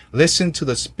 Right? Listen to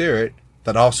the Spirit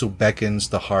that also beckons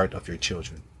the heart of your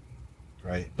children.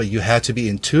 Right? But you have to be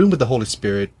in tune with the Holy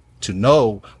Spirit to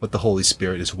know what the Holy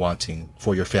Spirit is wanting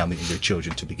for your family and your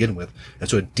children to begin with. And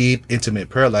so a deep, intimate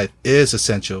prayer life is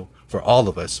essential for all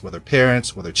of us, whether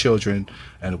parents, whether children,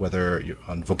 and whether you're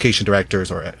on vocation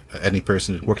directors or any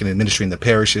person working in ministry in the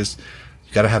parishes.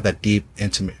 You got to have that deep,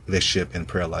 intimate relationship and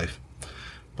prayer life.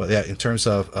 But yeah, in terms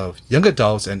of young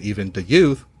adults and even the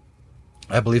youth,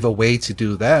 I believe a way to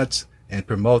do that and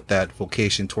promote that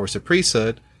vocation towards the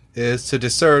priesthood is to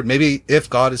discern maybe if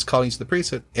God is calling you to the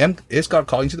priesthood, and is God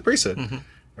calling you to the priesthood,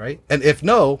 right? And if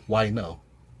no, why no,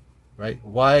 right?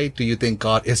 Why do you think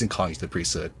God isn't calling you to the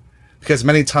priesthood? Because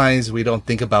many times we don't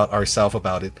think about ourselves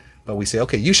about it, but we say,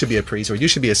 okay, you should be a priest or you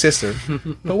should be a sister.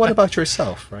 But what about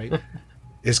yourself, right?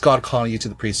 Is God calling you to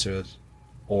the priesthood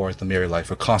or the married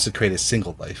life or consecrated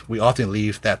single life? We often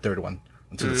leave that third one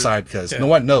to the side because no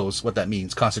one knows what that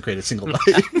means, consecrated single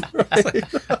life.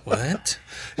 Right?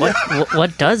 What?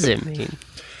 What does it mean?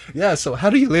 Yeah, so how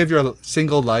do you live your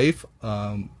single life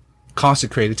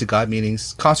consecrated to God? Meaning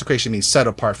consecration means set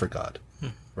apart for God,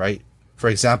 right? For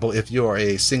example, if you are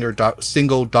a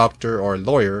single doctor or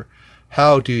lawyer,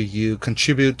 how do you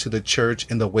contribute to the church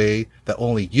in the way that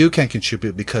only you can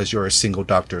contribute because you're a single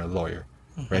doctor and lawyer?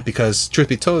 Right? Because truth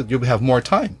be told, you'll have more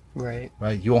time. Right.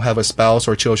 You won't have a spouse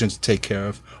or children to take care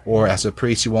of, or as a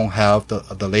priest, you won't have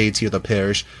the laity of the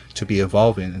parish to be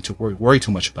involved in and to worry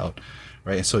too much about.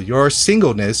 Right. And so your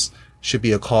singleness should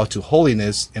be a call to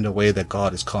holiness in the way that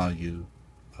God is calling you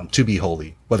to be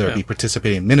holy, whether it be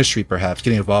participating in ministry, perhaps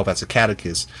getting involved as a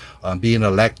catechist, being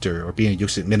a lector or being a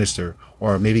youth minister,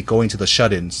 or maybe going to the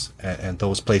shut-ins and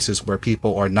those places where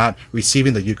people are not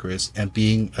receiving the Eucharist and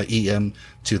being an EM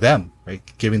to them, right?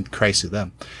 Giving Christ to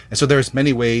them. And so there's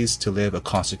many ways to live a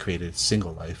consecrated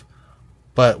single life,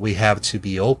 but we have to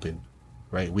be open,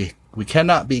 right? We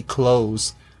cannot be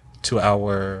closed to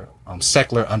our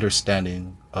secular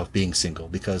understanding of being single,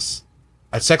 because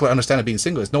a secular understanding of being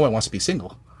single is no one wants to be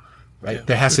single. Right? Yeah.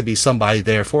 There has to be somebody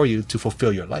there for you to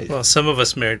fulfill your life. Well, some of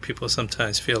us married people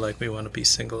sometimes feel like we want to be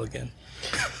single again.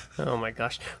 Oh my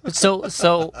gosh. So,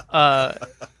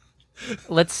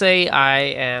 let's say I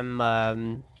am,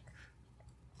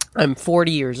 I'm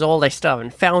 40 years old. I still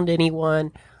haven't found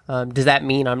anyone. Does that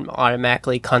mean I'm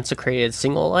automatically consecrated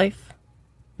single life?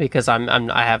 Because I'm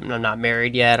not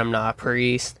married yet. I'm not a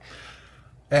priest.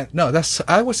 No,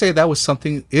 I would say that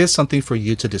is something for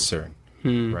you to discern,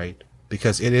 right?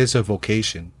 Because it is a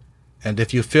vocation. And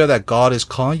if you feel that God is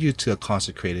calling you to a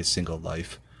consecrated single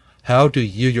life, how do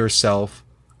you yourself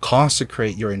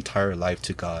consecrate your entire life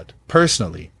to God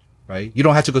personally, right? You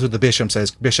don't have to go to the bishop and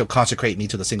says, Bishop, consecrate me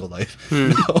to the single life.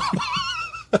 No.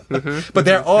 But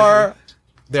there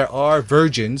are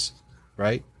virgins,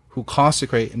 right,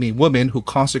 women who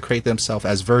consecrate themselves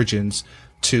as virgins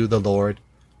to the Lord,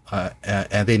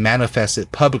 and they manifest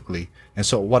it publicly. And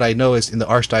so what I know is in the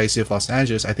Archdiocese of Los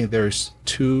Angeles, I think there's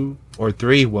 2 or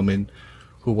 3 women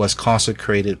who was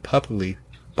consecrated publicly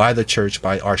by the church,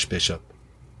 by Archbishop,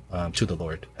 to the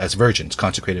Lord as virgins,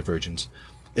 consecrated virgins.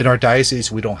 In our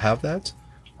diocese, we don't have that.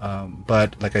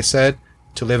 But like I said,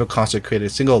 to live a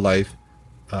consecrated single life,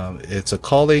 it's a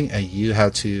calling, and you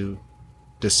have to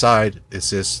decide,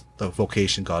 is this the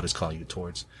vocation God is calling you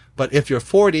towards? But if you're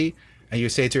 40 and you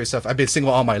say to yourself, I've been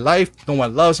single all my life, no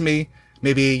one loves me,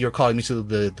 maybe you're calling me to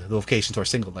the vocation to our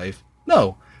single life.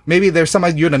 No. Maybe there's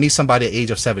somebody you're going to meet somebody at the age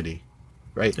of 70,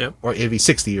 right? Yep. Or maybe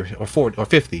 60 or 40 or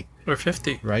 50. Or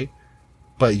 50. Right?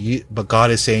 But God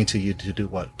is saying to you to do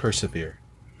what? Persevere.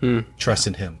 Trust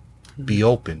in Him. Be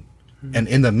open. And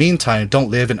in the meantime, don't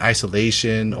live in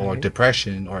isolation or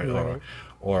depression or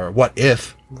what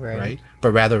if, right?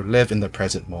 But rather live in the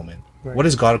present moment. Right. What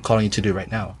is God calling you to do right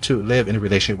now? To live in a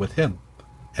relationship with Him.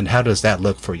 And how does that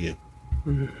look for you?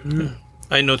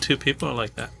 I know 2 people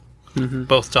like that.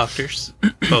 Both doctors,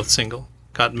 both single,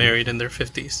 got married in their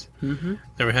 50s.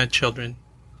 Never had children,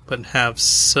 but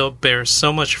bear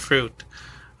so much fruit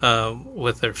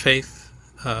with their faith,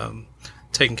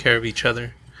 taking care of each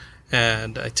other.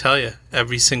 And I tell you,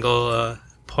 every single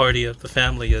party of the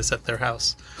family is at their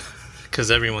house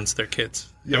because everyone's their kids.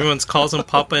 Yeah. Everyone calls them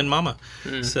Papa and Mama.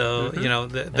 So,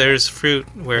 there's fruit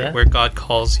where God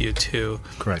calls you to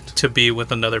be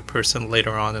with another person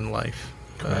later on in life.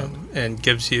 And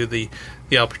gives you the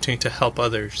opportunity to help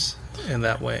others in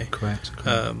that way. Correct.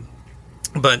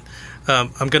 But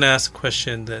I'm going to ask a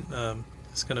question that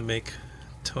is going to make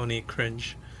Tony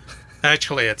cringe.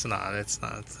 Actually, it's not.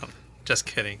 I'm just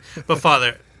kidding. But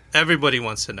Father, everybody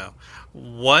wants to know,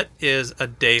 what is a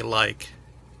day like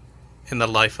in the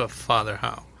life of Father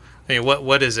Hau? I mean,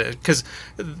 what is it? Because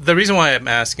the reason why I'm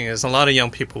asking is a lot of young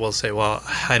people will say, well,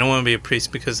 I don't want to be a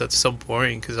priest because that's so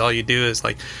boring, because all you do is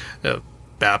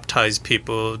baptize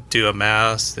people, do a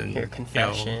mass, and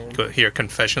hear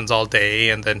confessions all day,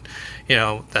 and then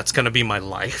that's going to be my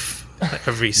life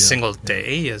every single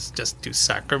day is just do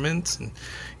sacraments. And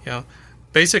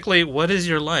basically, what is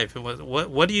your life?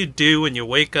 What do you do when you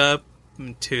wake up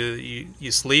to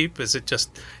you sleep? Is it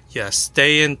just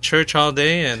stay in church all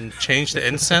day and change the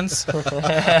incense?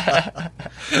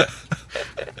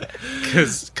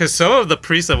 Because some of the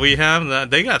priests that we have,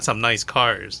 they got some nice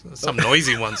cars, some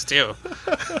noisy ones too.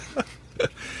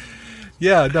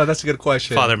 Yeah, no, that's a good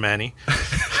question, Father Manny.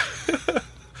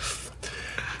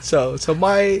 So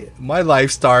my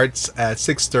life starts at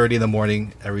 6:30 in the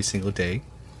morning every single day.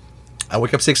 I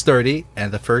wake up 6:30,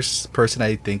 and the first person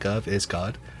I think of is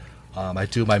God. I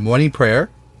do my morning prayer.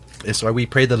 It's where we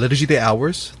pray the Liturgy of the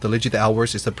Hours. The Liturgy of the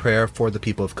Hours is the prayer for the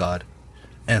people of God.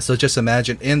 And so just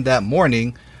imagine in that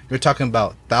morning, you're talking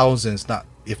about thousands,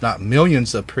 if not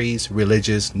millions of priests,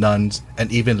 religious, nuns,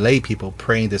 and even lay people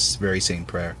praying this very same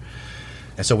prayer.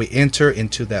 And so we enter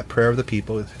into that prayer of the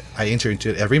people. I enter into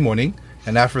it every morning.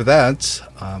 And after that,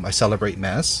 I celebrate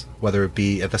Mass, whether it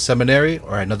be at the seminary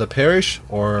or another parish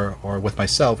or with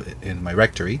myself in my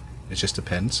rectory. It just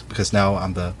depends, because now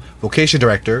I'm the vocation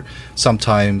director.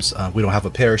 Sometimes we don't have a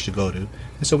parish to go to,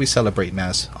 and so we celebrate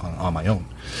Mass on my own.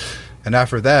 And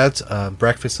after that,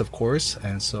 breakfast, of course.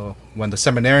 And so when the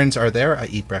seminarians are there, I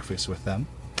eat breakfast with them.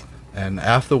 And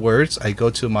afterwards, I go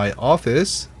to my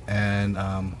office, and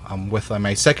I'm with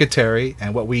my secretary.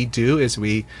 And what we do is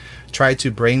we try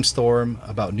to brainstorm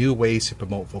about new ways to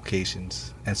promote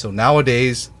vocations. And so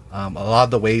nowadays, a lot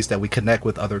of the ways that we connect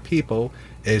with other people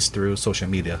is through social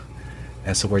media.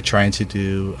 And so we're trying to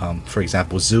do, for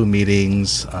example, Zoom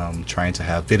meetings, trying to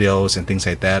have videos and things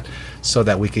like that so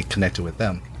that we can connect with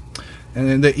them. And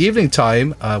in the evening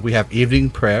time, we have evening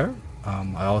prayer.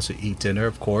 I also eat dinner,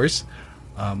 of course.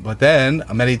 But then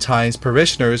many times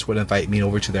parishioners would invite me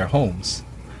over to their homes.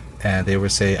 And they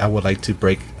would say, I would like to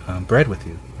break bread with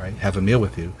you, right? Have a meal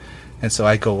with you. And so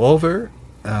I go over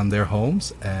their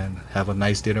homes and have a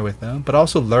nice dinner with them, but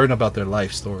also learn about their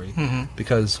life story.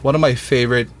 Because one of my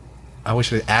favorite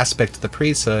aspect of the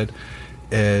priesthood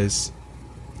is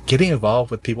getting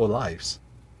involved with people's lives.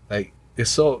 Like,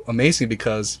 it's so amazing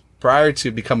because prior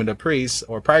to becoming a priest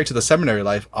or prior to the seminary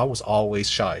life, I was always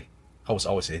shy. I was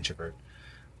always an introvert.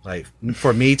 Like,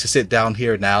 for me to sit down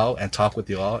here now and talk with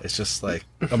you all, it's just like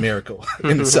a miracle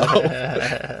in itself.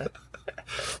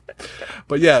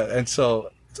 But yeah, and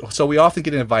so we often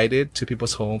get invited to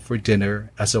people's home for dinner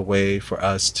as a way for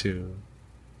us to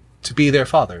be their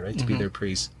father, right? To be their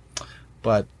priest.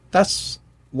 But that's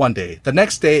one day. The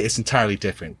next day is entirely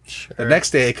different. Sure. The next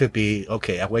day it could be,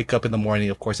 okay, I wake up in the morning,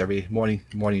 of course, every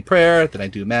morning prayer, then I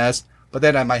do Mass, but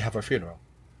then I might have a funeral.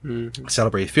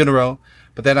 Celebrate a funeral,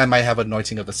 but then I might have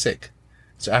anointing of the sick.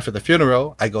 So after the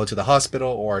funeral, I go to the hospital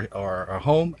or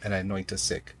home and I anoint the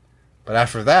sick. But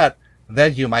after that,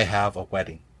 then you might have a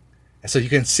wedding. And so you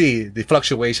can see the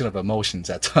fluctuation of emotions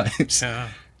at times. Yeah.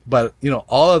 But,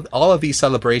 all of these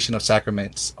celebration of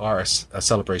sacraments are a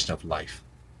celebration of life,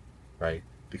 right?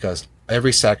 Because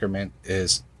every sacrament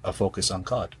is a focus on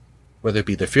God. Whether it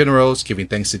be the funerals, giving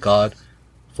thanks to God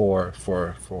for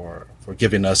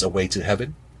giving us a way to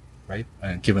heaven, right?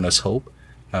 And giving us hope.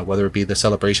 whether it be the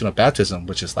celebration of baptism,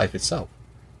 which is life itself,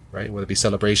 right? Whether it be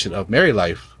celebration of married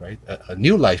life, right? A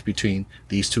new life between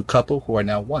these two couple who are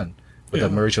now one with the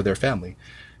merge of their family.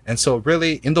 And so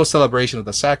really in those celebrations of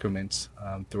the sacraments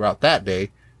throughout that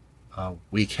day,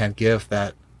 we can give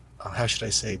that, how should I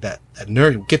say,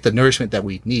 get the nourishment that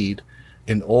we need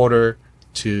in order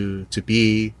to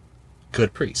be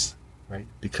good priests, right?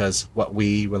 Because what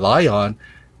we rely on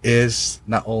is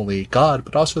not only God,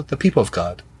 but also the people of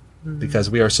God, because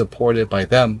we are supported by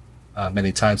them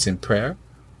many times in prayer.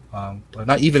 But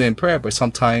not even in prayer, but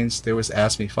sometimes they was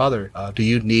ask me, Father, do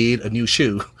you need a new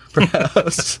shoe?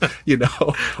 Perhaps,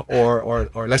 or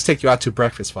let's take you out to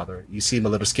breakfast, Father. You seem a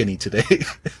little skinny today.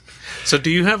 So do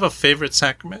you have a favorite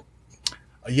sacrament?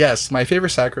 Yes, my favorite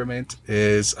sacrament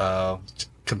is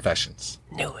confessions.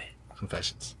 Knew it.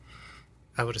 Confessions.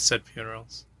 I would have said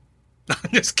funerals. No,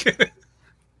 I'm just kidding.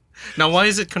 Now, why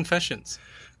is it confessions?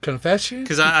 Confessions?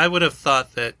 Because I would have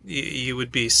thought that you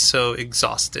would be so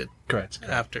exhausted. Correct.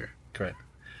 After. Correct.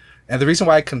 And the reason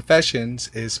why confessions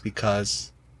is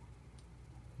because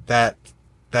that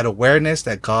awareness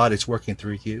that God is working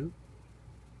through you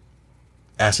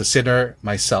as a sinner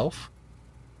myself,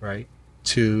 right,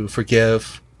 to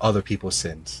forgive other people's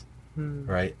sins,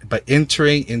 right? But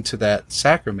entering into that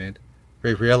sacrament, I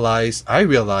realized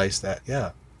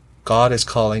that, God is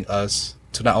calling us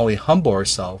to not only humble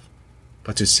ourselves,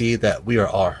 but to see that we are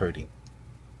all hurting.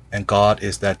 And God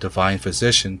is that divine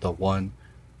physician, the one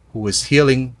who is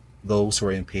healing those who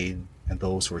are in pain and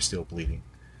those who are still bleeding.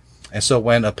 And so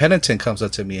when a penitent comes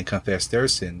up to me and confesses their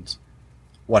sins,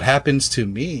 what happens to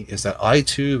me is that I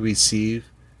too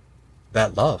receive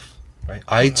that love, right?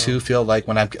 I too feel like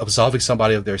when I'm absolving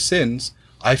somebody of their sins,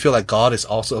 I feel like God is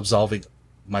also absolving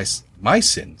my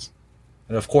sins.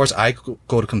 And of course, I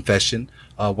go to confession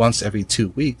once every 2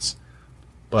 weeks.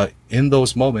 But in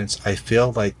those moments, I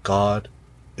feel like God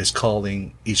is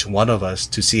calling each one of us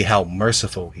to see how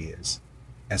merciful he is.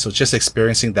 And so just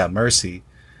experiencing that mercy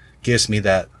gives me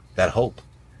that hope,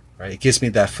 right? It gives me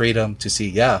that freedom to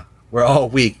see, we're all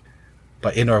weak,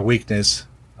 but in our weakness,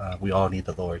 we all need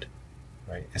the Lord,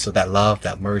 right? And so that love,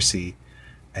 that mercy,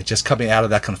 and just coming out of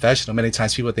that confession, many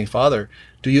times people think, Father,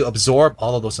 do you absorb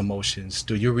all of those emotions?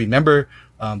 Do you remember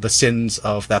the sins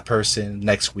of that person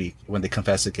next week when they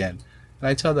confess again? And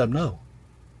I tell them, no.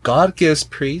 God gives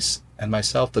priests and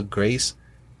myself the grace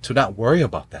to not worry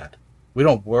about that. We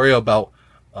don't worry about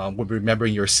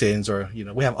remembering your sins, or,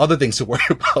 we have other things to worry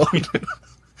about.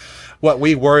 What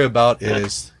we worry about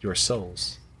is your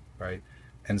souls, right?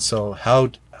 And so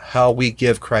how we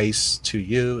give Christ to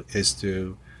you is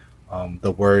through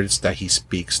the words that he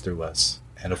speaks through us,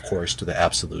 and of course to the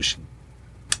absolution.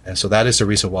 And so that is the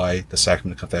reason why the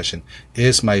sacrament of confession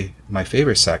is my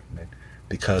favorite sacrament,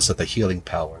 because of the healing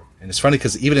power. And it's funny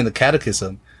because even in the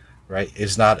catechism, right,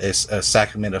 it's not a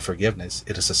sacrament of forgiveness,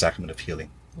 it is a sacrament of healing.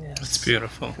 Yes. It's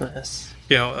beautiful. Yes.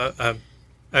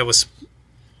 I was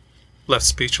left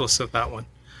speechless at that one.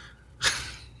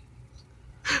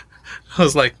 I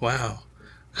was like, wow.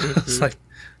 It's like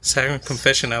sacrament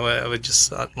confession. I would just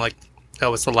thought like that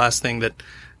was the last thing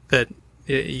that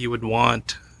you would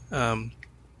want,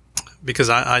 because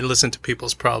I listen to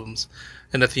people's problems,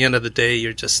 and at the end of the day,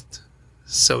 you're just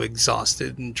so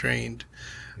exhausted and drained.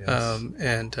 Yes.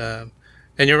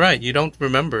 And you're right. You don't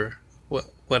remember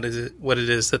what it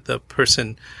is that the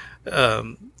person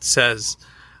says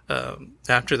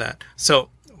after that. So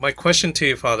my question to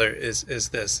you, Father, is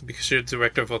this, because you're the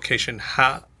director of vocation.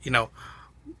 How,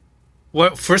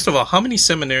 first of all, how many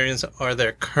seminarians are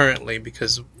there currently?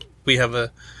 Because we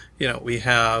have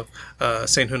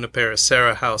St. Junipero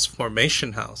Serra House,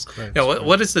 Formation House. Correct.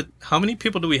 What is how many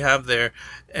people do we have there,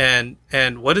 and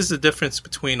what is the difference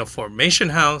between a formation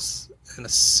house and a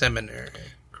seminary?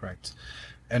 Correct.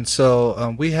 And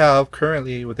so we have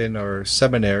currently within our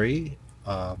seminary,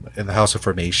 in the House of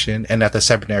Formation, and at the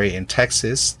seminary in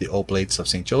Texas, the Oblates of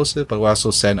St. Joseph, but we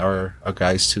also send our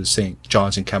guys to St.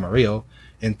 John's in Camarillo.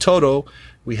 In total,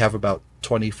 we have about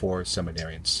 24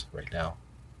 seminarians right now.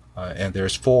 And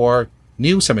there's 4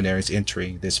 new seminarians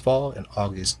entering this fall in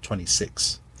August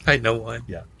 26. I know one.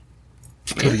 Yeah.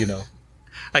 Who do you know?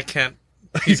 I can't.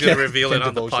 He's going to reveal it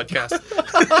on the podcast.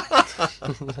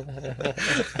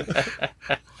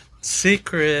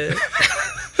 Secret.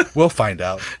 We'll find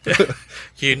out.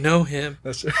 You know him.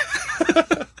 That's right.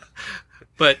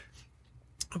 But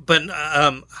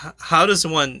how does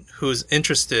one who's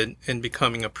interested in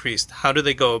becoming a priest, how do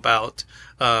they go about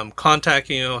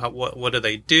contacting you? What do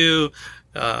they do?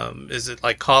 Is it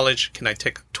like college? Can I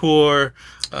take a tour?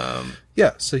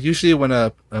 Yeah, so usually when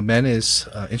a man is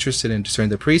interested in discerning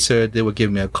the priesthood, they will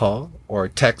give me a call or a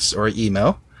text or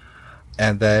email.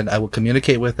 And then I will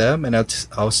communicate with them, and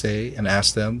I'll say and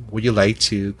ask them, would you like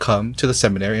to come to the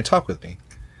seminary and talk with me?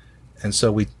 And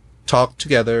so we talk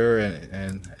together,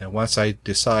 and once I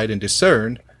decide and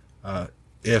discern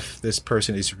if this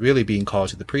person is really being called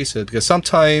to the priesthood, because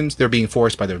sometimes they're being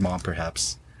forced by their mom,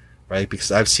 perhaps, right?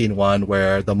 Because I've seen one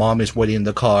where the mom is waiting in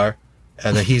the car,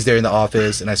 and then he's there in the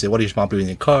office, and I say, what is your mom doing in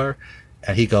the car?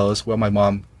 And he goes, well, my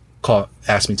mom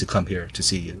asked me to come here to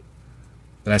see you.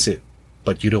 And I said,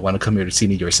 but you don't want to come here to see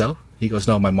me yourself? He goes,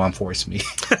 no, my mom forced me.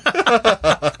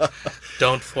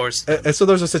 Don't force them. And so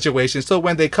those are situations. So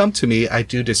when they come to me, I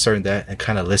do discern that and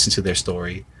kind of listen to their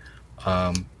story.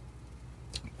 And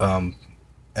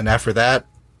after that,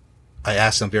 I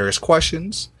ask them various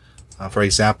questions. For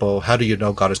example, how do you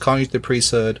know God is calling you to the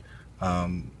priesthood?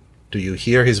 Do you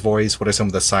hear his voice? What are some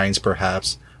of the signs,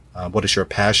 perhaps? What is your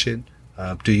passion?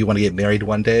 Do you want to get married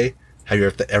one day? Have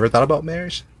you ever thought about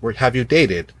marriage? Or have you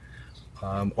dated?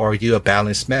 Or are you a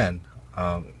balanced man?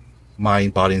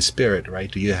 Mind, body, and spirit,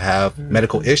 right? Do you have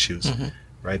medical issues,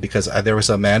 right? Because there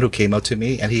was a man who came up to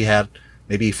me and he had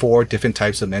maybe 4 different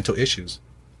types of mental issues.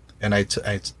 And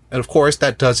and of course,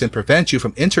 that doesn't prevent you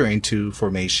from entering into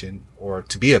formation or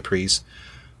to be a priest.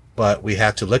 But we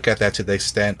have to look at that to the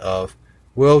extent of,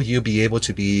 will you be able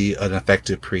to be an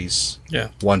effective priest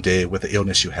one day with the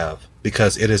illness you have?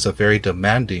 Because it is a very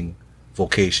demanding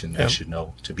vocation, as you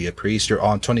know, to be a priest. You're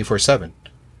on 24/7,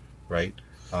 right?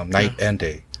 Night and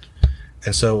day.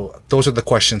 And so those are the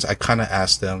questions I kind of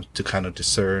ask them to kind of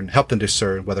help them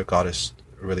discern whether God is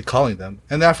really calling them.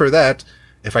 And after that,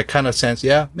 if I kind of sense,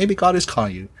 maybe God is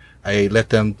calling you, I let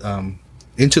them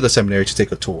into the seminary to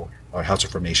take a tour, or House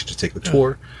of Formation to take a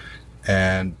tour.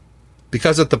 And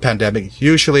because of the pandemic,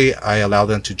 usually I allow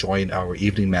them to join our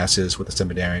evening masses with the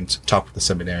seminarians, talk with the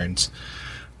seminarians,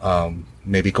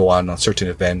 maybe go on certain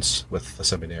events with the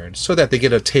seminarians, so that they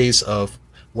get a taste of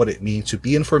what it means to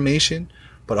be in formation,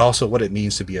 but also what it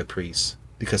means to be a priest.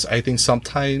 Because I think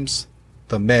sometimes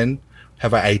the men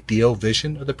have an ideal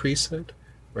vision of the priesthood,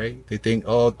 right? They think,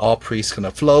 oh, all priests can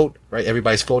float, right?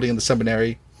 Everybody's floating in the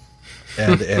seminary,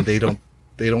 and they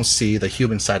don't see the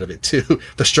human side of it too,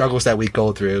 the struggles that we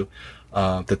go through,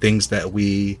 the things that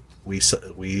we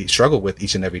struggle with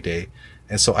each and every day.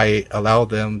 And so I allow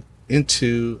them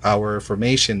into our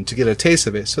formation to get a taste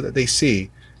of it, so that they see,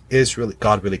 is really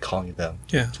God really calling them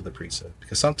to the priesthood?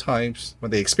 Because sometimes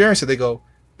when they experience it, they go,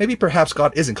 maybe perhaps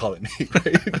God isn't calling me,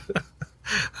 right?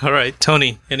 All right,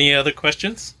 Tony, any other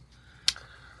questions?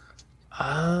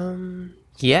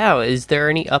 Is there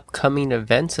any upcoming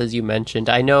events, as you mentioned?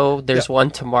 I know there's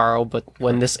one tomorrow, but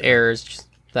when this airs,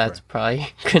 that's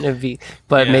probably going to be,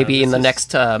 but maybe in the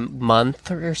next month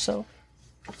or so.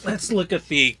 Let's look at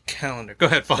the calendar. Go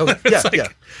ahead, Father.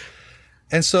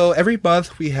 And so every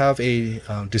month we have a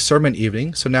discernment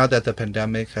evening. So now that the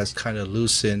pandemic has kind of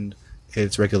loosened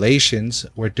its regulations,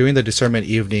 we're doing the discernment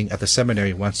evening at the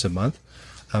seminary once a month.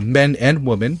 Men and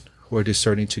women who are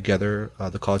discerning together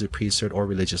the call to priesthood or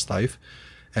religious life.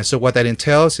 And so what that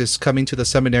entails is coming to the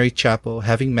seminary chapel,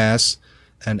 having Mass,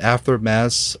 and after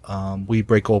Mass, we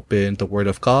break open the Word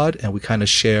of God, and we kind of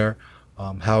share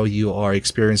how you are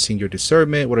experiencing your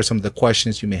discernment. What are some of the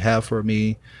questions you may have for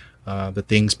me? The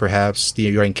things, perhaps,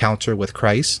 your encounter with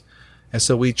Christ. And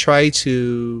so we try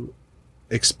to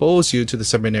expose you to the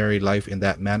seminary life in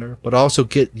that manner, but also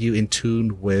get you in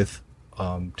tune with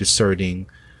discerning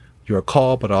your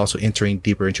call, but also entering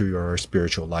deeper into your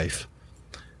spiritual life.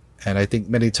 And I think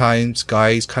many times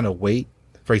guys kind of wait.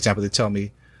 For example, they tell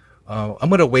me, I'm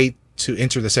going to wait to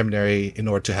enter the seminary in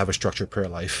order to have a structured prayer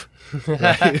life.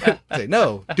 Right? Say,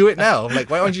 no, do it now. I'm like,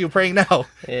 why aren't you praying now?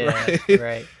 Yeah,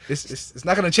 right. It's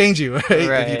not going to change you, right?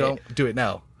 If you don't do it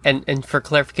now. And for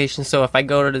clarification, so if I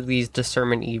go to these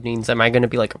discernment evenings, am I going to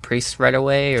be like a priest right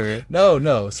away, or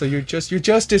no? So you're just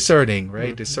discerning,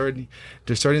 right? Mm-hmm.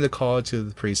 Discerning the call to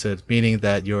the priesthood, meaning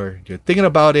that you're thinking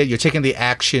about it, you're taking the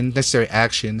necessary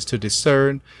actions to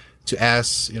discern, to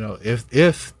ask,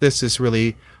 if this is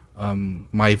really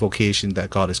my vocation that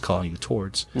God is calling you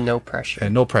towards. No pressure.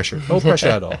 And no pressure at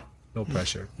all. No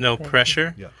pressure. No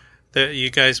pressure. Yeah. You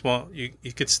guys won't.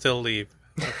 You could still leave.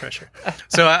 No pressure.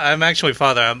 So I'm actually,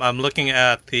 Father, I'm looking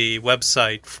at the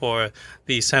website for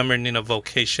the San Bernardino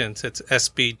Vocations. It's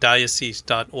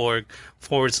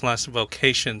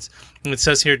sbdiocese.org/vocations. And it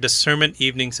says here, discernment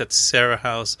evenings at Sarah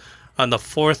House on the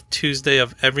 4th Tuesday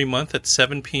of every month at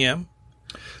 7 p.m.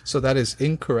 So that is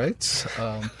incorrect.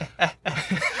 We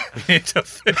need to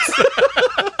fix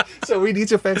that. So we need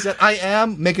to fix that. I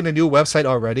am making a new website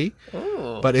already,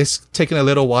 but it's taken a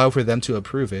little while for them to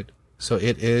approve it. So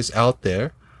it is out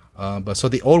there. But so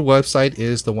the old website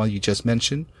is the one you just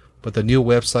mentioned, but the new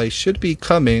website should be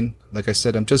coming. Like I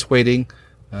said, I'm just waiting.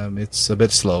 It's a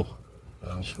bit slow.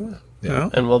 Sure. Yeah.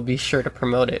 And we'll be sure to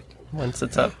promote it once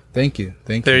it's up. Thank you.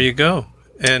 There you go.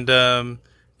 And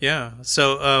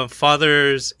so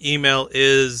Father's email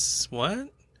is what?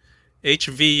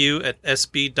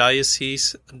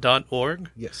 hvu@sbdiocese.org.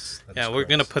 Yes. Yeah, we're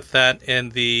going to put that in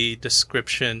the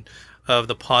description of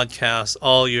the podcast.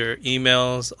 All your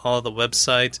emails, all the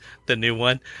websites, the new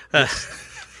one.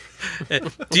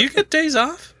 Do you get days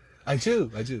off? I do.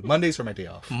 Mondays are my day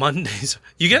off. Mondays.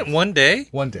 You get one day?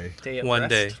 One day. One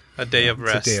day. A day of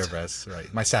rest. It's a day of rest,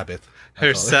 right. My Sabbath.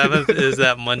 Her Sabbath is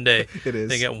that Monday. It is.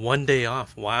 They get one day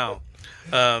off. Wow.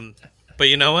 But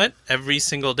you know what? Every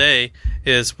single day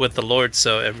is with the Lord,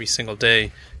 so every single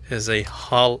day is a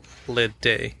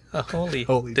holiday. A holy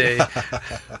day.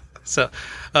 So,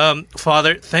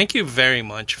 Father, thank you very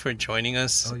much for joining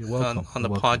us you're welcome. on the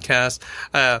You're welcome. podcast.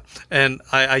 And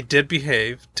I did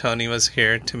behave. Tony was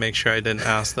here to make sure I didn't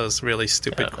ask those really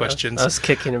stupid questions. I was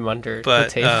kicking him under the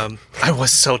But table. I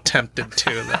was so tempted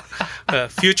to.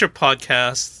 Future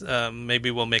podcasts, maybe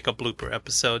we'll make a blooper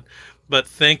episode. But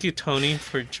thank you, Tony,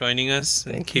 for joining us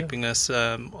and keeping us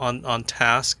on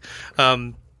task.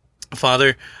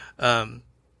 Father,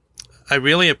 I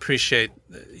really appreciate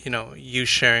you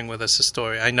sharing with us a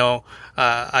story. I know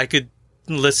I could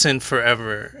listen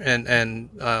forever and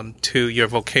to your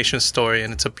vocation story,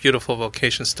 and it's a beautiful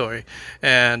vocation story.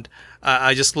 And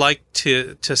I just like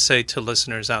to say to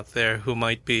listeners out there who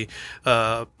might be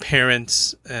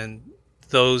parents and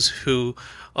those who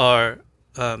are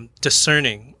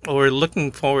discerning or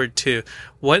looking forward to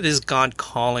what is God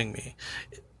calling me.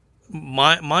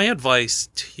 My advice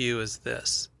to you is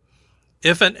this.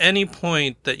 If at any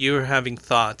point that you are having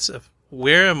thoughts of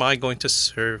where am I going to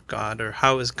serve God, or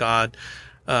how is God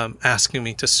asking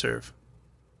me to serve,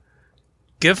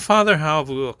 give Father Hau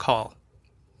Vu a call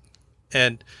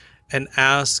and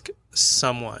ask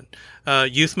someone.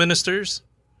 Youth ministers,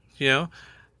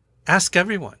 ask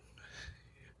everyone.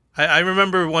 I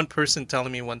remember one person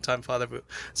telling me one time, Father Vu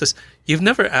says, "You've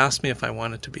never asked me if I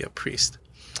wanted to be a priest."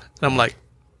 And I'm like,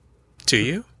 "Do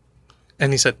you?"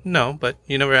 And he said, "No, but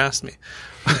you never asked me."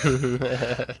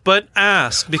 But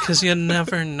ask, because you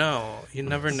never know. You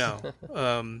never know.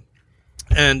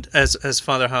 And as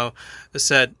Father Hau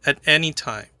said, at any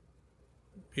time,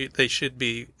 they should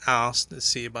be asked to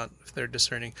see about if they're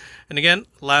discerning. And again,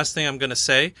 last thing I'm going to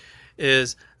say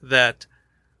is that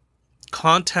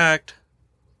contact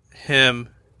him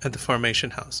at the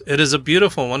Formation House. It is a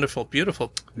beautiful, wonderful,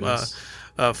 beautiful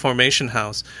Formation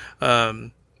House.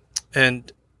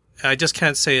 And I just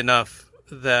can't say enough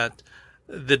that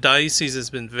the diocese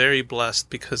has been very blessed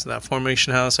because of that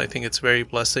Formation House. I think it's very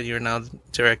blessed that you're now the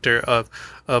director of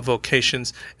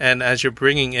Vocations. And as you're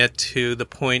bringing it to the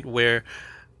point where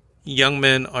young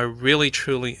men are really,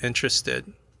 truly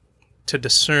interested to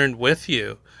discern with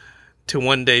you to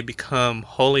one day become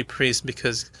holy priests,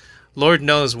 because Lord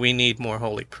knows we need more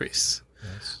holy priests.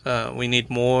 Yes. We need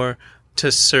more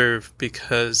to serve,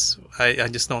 because I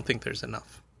just don't think there's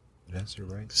enough. Yes, you're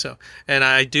right. So, and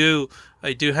I do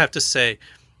have to say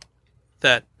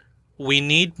that we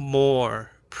need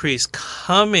more priests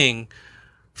coming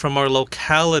from our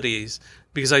localities,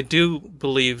 because I do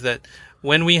believe that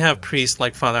when we have priests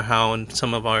like Father Hau and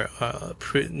some of our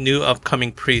new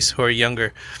upcoming priests who are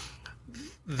younger,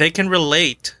 they can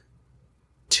relate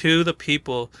to the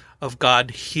people of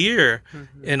God here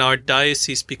in our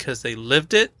diocese because they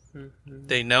lived it,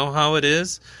 they know how it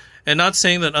is. And not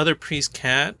saying that other priests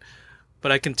can't,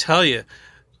 but I can tell you,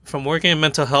 from working in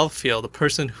mental health field, the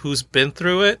person who's been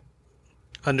through it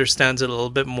understands it a little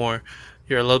bit more.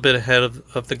 You're a little bit ahead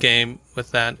of the game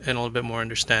with that, and a little bit more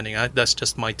understanding. That's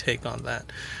just my take on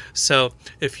that. So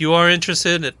if you are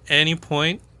interested at any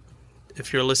point,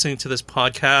 if you're listening to this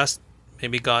podcast,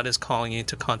 maybe God is calling you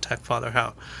to contact Father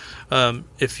Hau.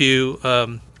 If you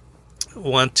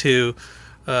want to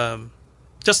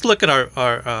just look at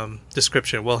our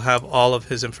description. We'll have all of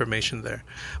his information there.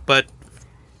 But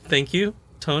thank you,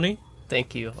 Tony.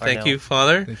 Thank you, Arnell. Thank you,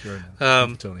 Father. Thank you,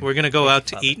 Arnell. Tony. We're going to go out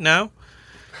to eat now.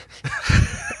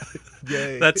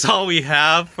 Yay. That's all we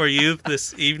have for you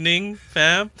this evening,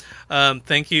 fam.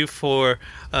 Thank you for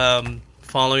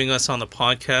following us on the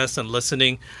podcast and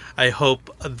listening. I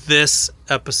hope this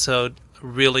episode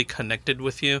really connected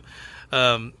with you.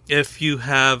 If you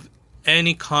have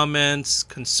any comments,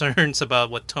 concerns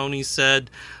about what Tony said,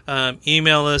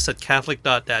 email us at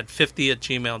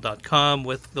catholic.dad50@gmail.com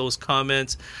with those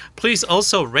comments. Please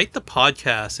also rate the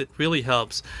podcast. It really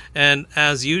helps. And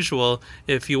as usual,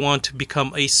 if you want to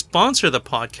become a sponsor of the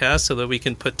podcast so that we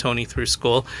can put Tony through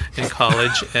school and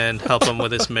college and help him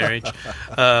with his marriage,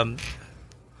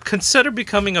 consider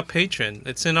becoming a patron.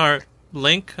 It's in our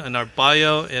link in our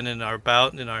bio and in our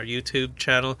about in our YouTube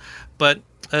channel. But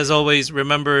as always,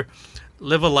 remember,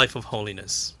 live a life of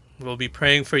holiness. We'll be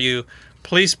praying for you.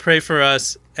 Please pray for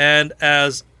us. And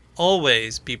as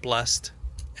always, be blessed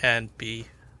and be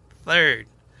third.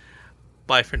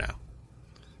 Bye for now.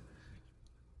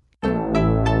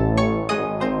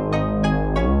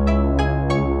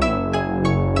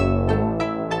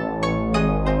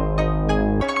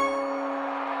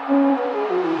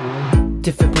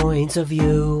 Different points of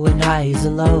view and highs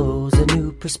and lows. A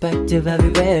new perspective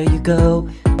everywhere you go.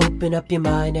 Open up your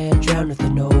mind and drown with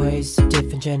the noise.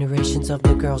 Different generations of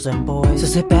the girls and boys. So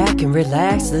sit back and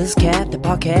relax. This Catholic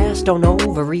podcast. Don't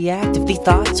overreact if the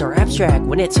thoughts are abstract.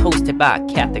 When it's hosted by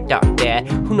Catholic Dad,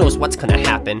 who knows what's gonna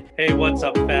happen? Hey, what's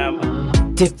up,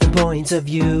 fam? Different points of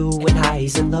view and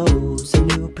highs and lows. A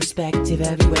new perspective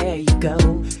everywhere you go.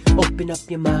 Open up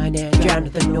your mind and drown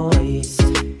with the noise.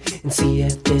 And see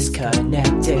if this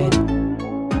connected.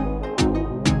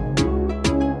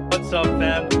 What's up,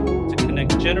 fam? To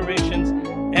connect generations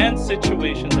and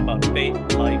situations about faith,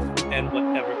 life, and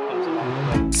whatever comes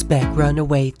along the way. Spec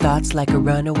runaway thoughts like a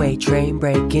runaway train.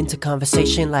 Break into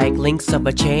conversation like links of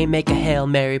a chain. Make a Hail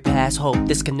Mary pass, hope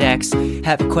this connects.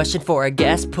 Have a question for a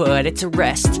guest, put it to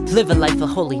rest. Live a life of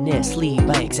holiness, lead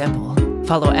by example.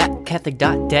 Follow at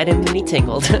Catholic.Dad and Mini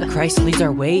Tangled. Christ leads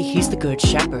our way, he's the good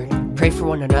shepherd. Pray for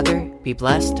one another, be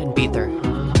blessed and be there.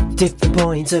 Different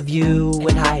points of view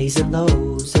and highs and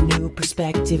lows. A new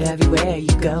perspective everywhere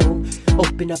you go.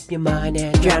 Open up your mind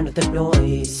and drown with the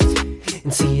noise.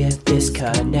 And see if this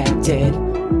connected.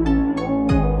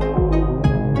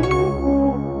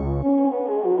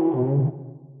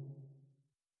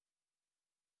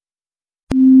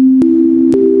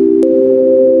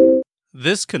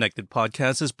 This Connected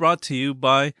podcast is brought to you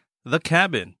by The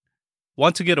Cabin.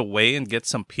 Want to get away and get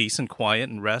some peace and quiet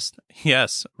and rest?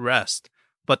 Yes, rest,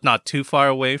 but not too far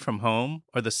away from home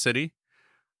or the city?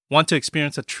 Want to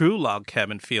experience a true log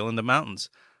cabin feel in the mountains?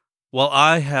 Well,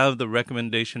 I have the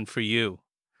recommendation for you.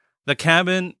 The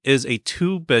Cabin is a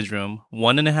 2-bedroom,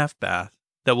 1.5 bath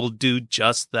that will do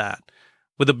just that.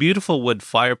 With a beautiful wood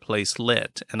fireplace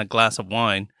lit and a glass of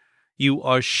wine, you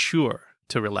are sure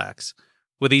to relax.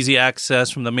 With easy access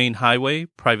from the main highway,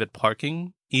 private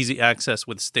parking, easy access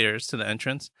with stairs to the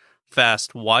entrance, fast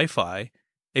Wi-Fi,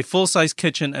 a full-size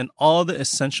kitchen, and all the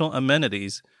essential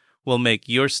amenities will make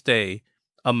your stay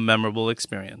a memorable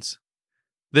experience.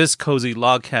 This cozy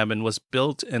log cabin was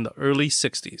built in the early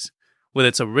 60s with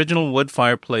its original wood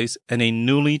fireplace and a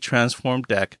newly transformed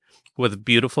deck with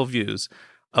beautiful views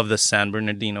of the San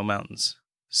Bernardino Mountains.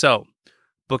 So,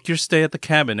 book your stay at the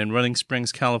Cabin in Running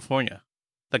Springs, California.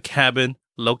 The Cabin,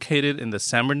 located in the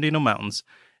San Bernardino Mountains,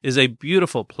 is a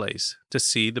beautiful place to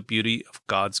see the beauty of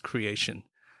God's creation.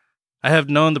 I have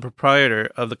known the proprietor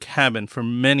of the Cabin for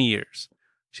many years.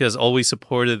 She has always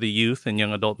supported the youth and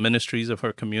young adult ministries of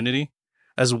her community,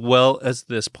 as well as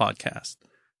this podcast.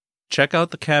 Check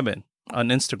out the Cabin on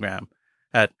Instagram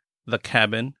at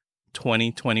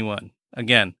thecabin2021.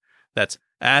 Again, that's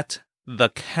at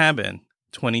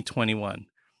thecabin2021.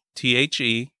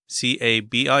 THECABIN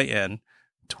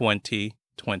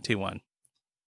 2021.